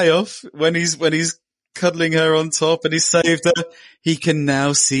 Gally, the payoff, when he's cuddling her on top and he's saved her, he can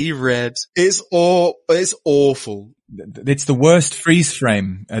now see red. It's awful. It's the worst freeze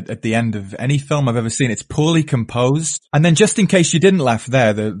frame at the end of any film I've ever seen. It's poorly composed. And then just in case you didn't laugh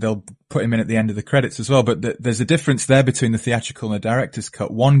there, they'll put him in at the end of the credits as well. But there's a difference there between the theatrical and the director's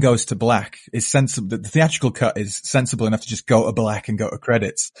cut. One goes to black, is sensible. The theatrical cut is sensible enough to just go to black and go to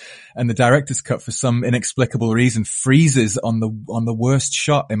credits. And the director's cut, for some inexplicable reason, freezes on the worst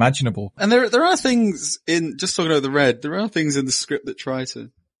shot imaginable. And there are things just talking about the red, there are things in the script that try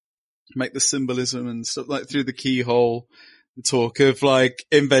to make the symbolism and stuff, like through the keyhole, the talk of like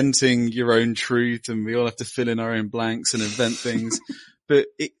inventing your own truth, and we all have to fill in our own blanks and invent things. But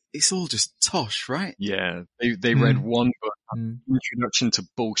it's all just tosh, right? Yeah. They read one book, Introduction to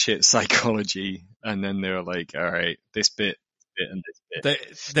Bullshit Psychology, and then they were like, all right, this bit and this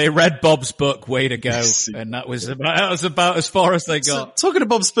bit. They read Bob's book, Way to Go, and that was about as far as they got. So, talking of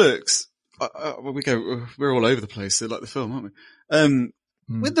Bob's books, we're all over the place. They're like the film, aren't we?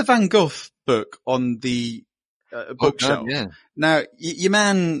 With the Van Gogh book on the bookshelf. Yeah. Now, your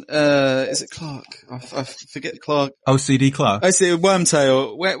man, is it Clark? I forget Clark. OCD Clark. I see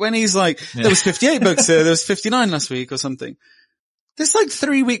Wormtail. When he's like, there was 58 books here, there was 59 last week or something. There's like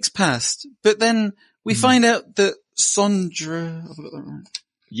 3 weeks past, but then we find out that Sondra, have I got that right?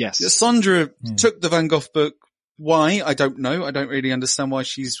 Yes. Sondra took the Van Gogh book. Why? I don't know. I don't really understand why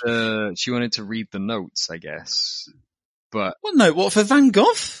she wanted to read the notes, I guess. But what for Van Gogh?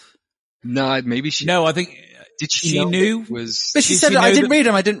 No, maybe she. No, I think she knew. But she said, I didn't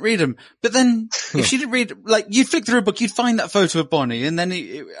read them. But then, if she didn't read, like, you'd flick through a book, you'd find that photo of Bonnie, and then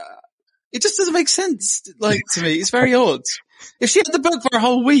it just doesn't make sense. Like, to me, it's very odd. If she had the book for a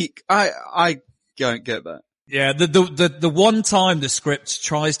whole week, I don't get that. Yeah, the one time the script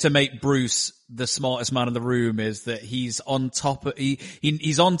tries to make Bruce the smartest man in the room is that he's on top of,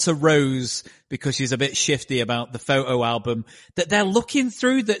 he's onto Rose because she's a bit shifty about the photo album that they're looking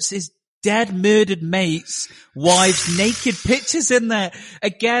through, that's his dead, murdered mate's wife's naked pictures in there.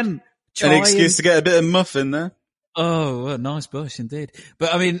 Again, an excuse to get a bit of muff in there. Oh, a nice bush indeed.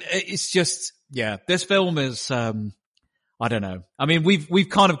 But I mean, it's just, yeah, this film is, I don't know. I mean, we've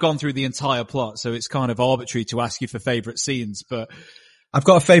kind of gone through the entire plot, so it's kind of arbitrary to ask you for favourite scenes, but I've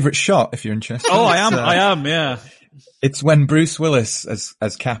got a favourite shot if you're interested. Oh, I am, yeah. It's when Bruce Willis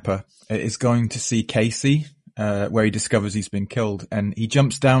as Kappa is going to see Casey, where he discovers he's been killed, and he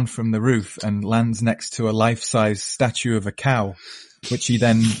jumps down from the roof and lands next to a life-size statue of a cow, which he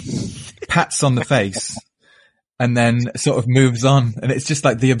then pats on the face and then sort of moves on. And it's just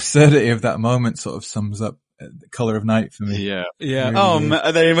like the absurdity of that moment sort of sums up The Colour of Night for me. Yeah. Yeah. Really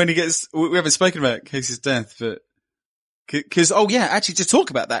and then when he gets, we haven't spoken about Casey's death, but actually to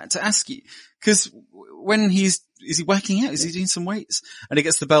talk about that, to ask you, because when is he working out? Is he doing some weights? And he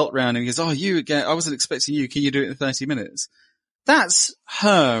gets the belt round and he goes, oh, you again, I wasn't expecting you. Can you do it in 30 minutes? That's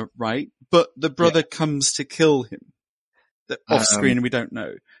her, right? But the brother comes to kill him. Off screen, we don't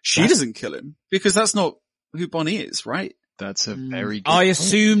know. She doesn't kill him because that's not who Bonnie is, right? That's a very good I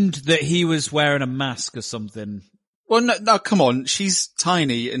assumed that he was wearing a mask or something. Well, no, come on. She's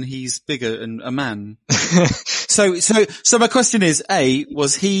tiny and he's bigger and a man. So my question is,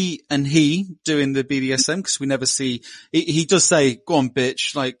 was he doing the BDSM? Because we never see, he does say, go on,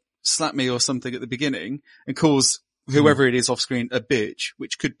 bitch, like slap me or something at the beginning and calls whoever it is off screen a bitch,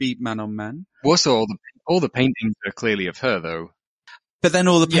 which could be man on man. Also, all the paintings are clearly of her though. But then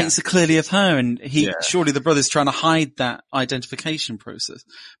all the paints are clearly of her, and surely the brother's trying to hide that identification process.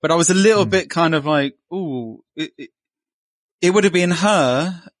 But I was a little bit kind of like, ooh, It would have been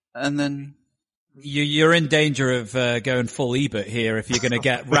her, and then You're in danger of going full Ebert here if you're going to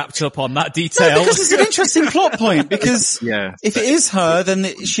get wrapped up on that detail. No, because it's an interesting plot point. Because Yeah. if it is her,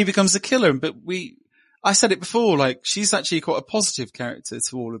 then she becomes the killer. But I said it before, like, she's actually quite a positive character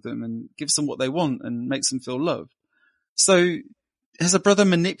to all of them and gives them what they want and makes them feel loved. So has her brother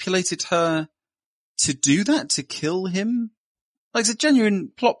manipulated her to do that, to kill him? Like, it's a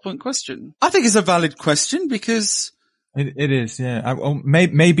genuine plot point question. I think it's a valid question because It is, yeah.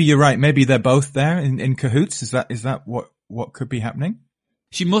 Maybe you're right. Maybe they're both there in cahoots. Is that what could be happening?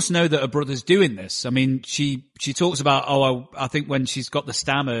 She must know that her brother's doing this. I mean, she talks about, I think when she's got the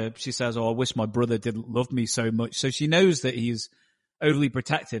stammer, she says, I wish my brother didn't love me so much. So she knows that he's overly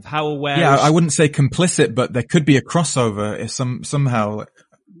protective. How aware? Yeah, I wouldn't say complicit, but there could be a crossover if somehow.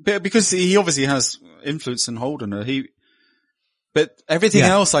 Because he obviously has influence and hold on her. But everything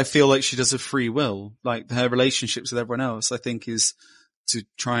else, I feel like she does of free will. Like her relationships with everyone else, I think, is to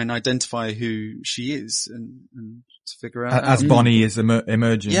try and identify who she is and to figure out as Bonnie is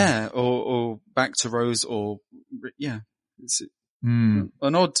emerging. Yeah, or back to Rose, or yeah, it's an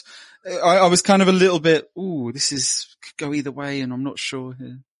odd. I was kind of a little bit, this could go either way, and I'm not sure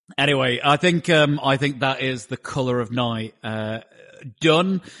here. Anyway, I think that is The Colour of Night.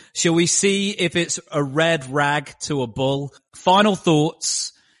 Done. Shall we see if it's a red rag to a bull? Final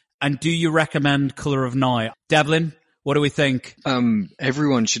thoughts, and do you recommend Colour of Night? Devlin, what do we think?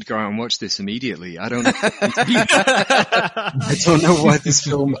 Everyone should go out and watch this immediately. I don't know why this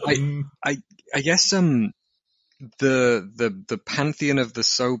film, I guess, the pantheon of the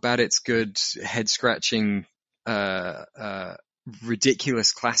so bad it's good, head scratching,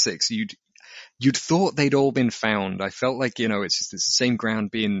 ridiculous classics, you'd thought they'd all been found. I felt like, it's just the same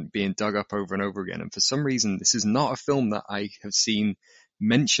ground being dug up over and over again. And for some reason, this is not a film that I have seen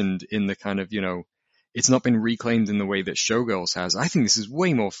mentioned in the kind of, it's not been reclaimed in the way that Showgirls has. I think this is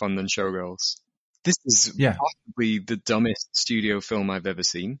way more fun than Showgirls. This is possibly the dumbest studio film I've ever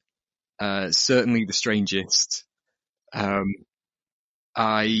seen. Certainly the strangest.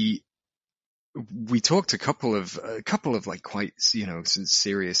 We talked a couple of like quite,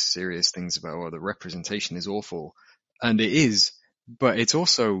 serious things about, the representation is awful. And it is, but it's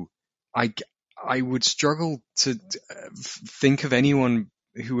also, I would struggle to think of anyone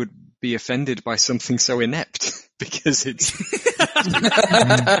who would be offended by something so inept because it's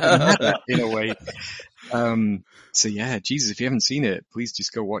in a way. So yeah, Jesus, if you haven't seen it, please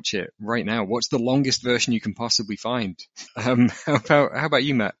just go watch it right now. Watch the longest version you can possibly find. How about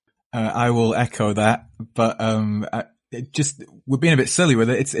you, Matt? I will echo that, but we're being a bit silly with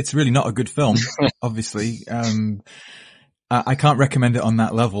it. It's really not a good film, obviously. I can't recommend it on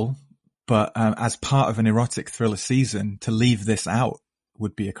that level, but as part of an erotic thriller season, to leave this out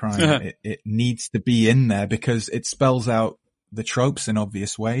would be a crime. It needs to be in there because it spells out the tropes in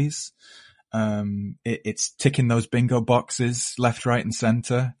obvious ways. It's ticking those bingo boxes left, right, and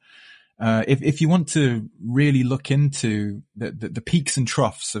center. If you want to really look into the peaks and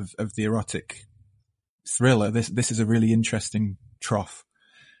troughs of the erotic thriller, this is a really interesting trough.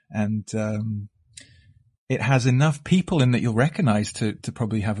 And, it has enough people in that you'll recognize to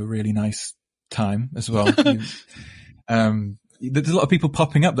probably have a really nice time as well. There's a lot of people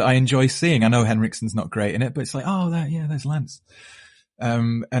popping up that I enjoy seeing. I know Henriksen's not great in it, but it's like, there's Lance.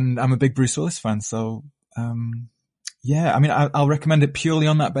 And I'm a big Bruce Willis fan, so, yeah, I mean, I'll recommend it purely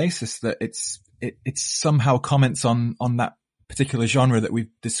on that basis that it somehow comments on that particular genre that we've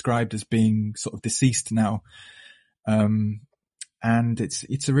described as being sort of deceased now. And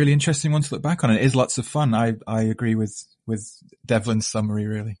it's a really interesting one to look back on. It is lots of fun. I agree with Devlin's summary,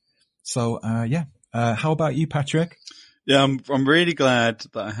 really. So, how about you, Patrick? Yeah, I'm really glad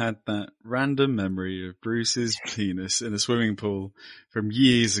that I had that random memory of Bruce's penis in a swimming pool from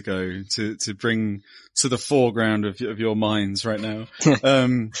years ago to bring to the foreground of your minds right now.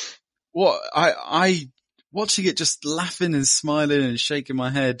 I watching it, just laughing and smiling and shaking my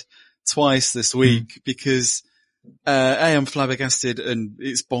head twice this week because I'm flabbergasted and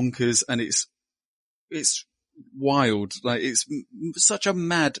it's bonkers and it's wild. Like, it's such a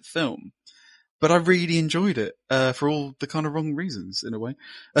mad film. But I really enjoyed it, for all the kind of wrong reasons, in a way.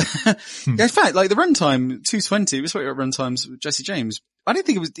 In fact, like the runtime, 2:20, we spoke about runtimes with Jesse James. I didn't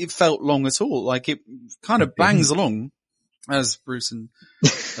think it felt long at all. Like, it kind of bangs along, as Bruce and,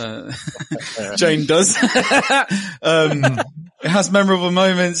 Jane does. It has memorable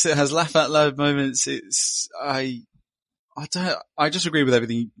moments. It has laugh out loud moments. I just agree with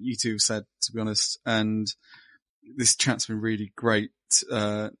everything you two said, to be honest. And this chat's been really great.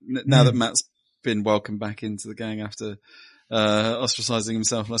 Now that Matt's been welcomed back into the gang after ostracizing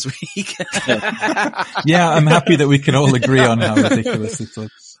himself last week. Yeah, I'm happy that we can all agree on how ridiculous it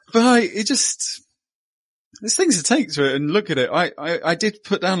looks. But there's things to take to it and look at it. I did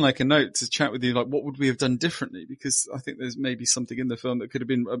put down like a note to chat with you, like what would we have done differently? Because I think there's maybe something in the film that could have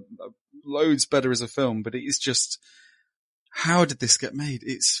been loads better as a film, but it is just, how did this get made?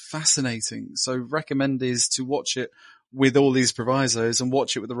 It's fascinating. So recommend is to watch it with all these provisos and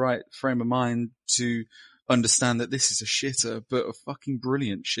watch it with the right frame of mind to understand that this is a shitter, but a fucking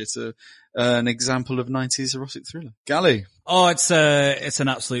brilliant shitter. An example of 90s erotic thriller. Gally. Oh, it's an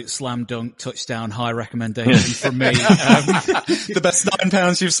absolute slam dunk, touchdown, high recommendation from me. The best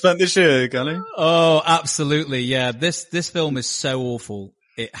 £9 you've spent this year, Gally. Oh, absolutely. Yeah. This film is so awful.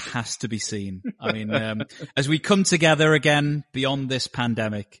 It has to be seen. I mean, as we come together again beyond this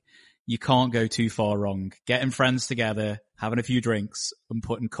pandemic, you can't go too far wrong. Getting friends together, having a few drinks and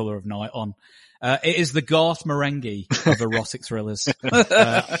putting Colour of Night on. It is the Garth Marenghi of erotic thrillers.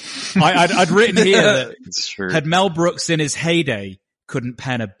 I'd written here that had Mel Brooks in his heyday couldn't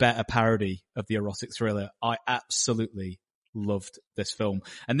pen a better parody of the erotic thriller. I absolutely loved this film.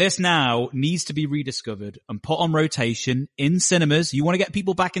 And this now needs to be rediscovered and put on rotation in cinemas. You want to get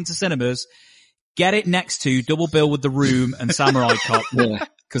people back into cinemas, get it next to Double Bill with The Room and Samurai Cop.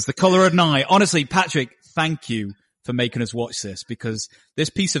 Because The Colour of Night, honestly, Patrick, thank you for making us watch this, because this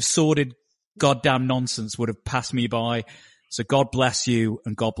piece of sordid goddamn nonsense would have passed me by. So God bless you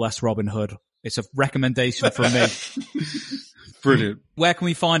and God bless Robin Hood. It's a recommendation from me. Brilliant. Where can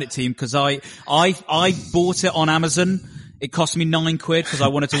we find it, team? Because I bought it on Amazon. It cost me £9 because I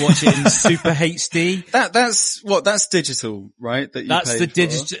wanted to watch it in super HD. That's digital, right?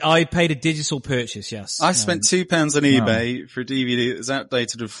 I paid a digital purchase, yes. I spent £2 on eBay for a DVD that was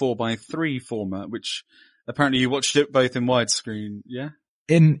outdated of 4:3 format, which apparently you watched it both in widescreen, yeah?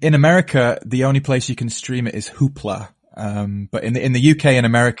 In America, the only place you can stream it is Hoopla. But in the UK and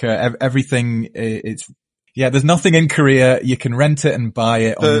America, everything there's nothing in Korea. You can rent it and buy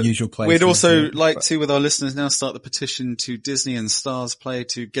it on the usual places. We'd also like to, with our listeners now, start the petition to Disney and Stars Play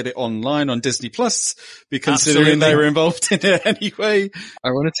to get it online on Disney Plus, considering they were involved in it anyway.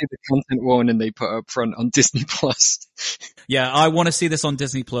 I want to see the content warning they put up front on Disney Plus. Yeah, I want to see this on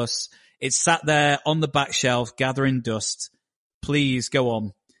Disney Plus. It's sat there on the back shelf, gathering dust. Please go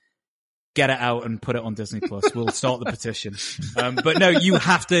on. Get it out and put it on Disney Plus. We'll start the petition. But no,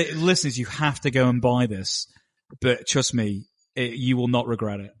 listeners, you have to go and buy this. But trust me, you will not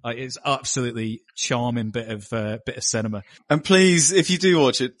regret it. It's absolutely charming bit of cinema. And please, if you do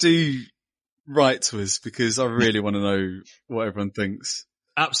watch it, do write to us, because I really want to know what everyone thinks.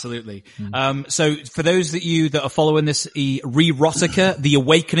 Absolutely. So for those of you that are following this Re-Rotica, The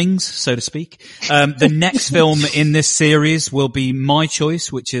Awakenings, so to speak, the next film in this series will be my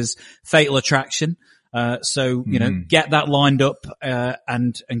choice, which is Fatal Attraction. So, get that lined up,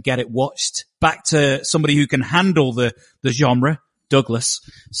 and get it watched. Back to somebody who can handle the genre, Douglas.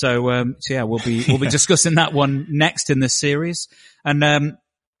 So yeah, we'll be discussing that one next in this series. And, a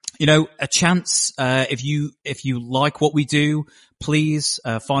chance, if you like what we do, please,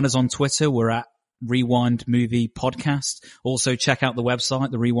 find us on Twitter. We're at Rewind Movie Podcast. Also check out the website,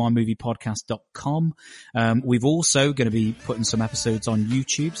 the rewindmoviepodcast.com. We've also going to be putting some episodes on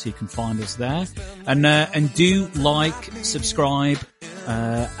YouTube, so you can find us there. And do like, subscribe,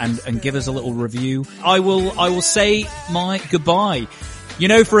 and give us a little review. I will say my goodbye.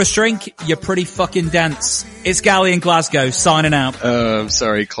 For a drink, you're pretty fucking dense. It's Gally in Glasgow, signing out. I'm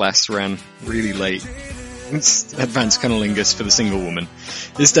sorry, class ran really late. It's advanced cunnilingus for the single woman.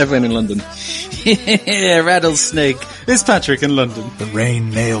 It's Devlin in London. Yeah, Rattlesnake. It's Patrick in London. The rain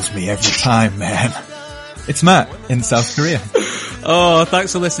nails me every time, man. It's Matt in South Korea. Oh,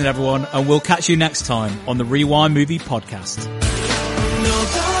 thanks for listening, everyone, and we'll catch you next time on the Rewind Movie Podcast.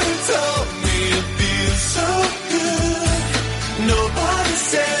 Nobody told me it feels so good. Nobody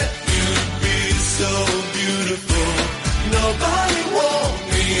said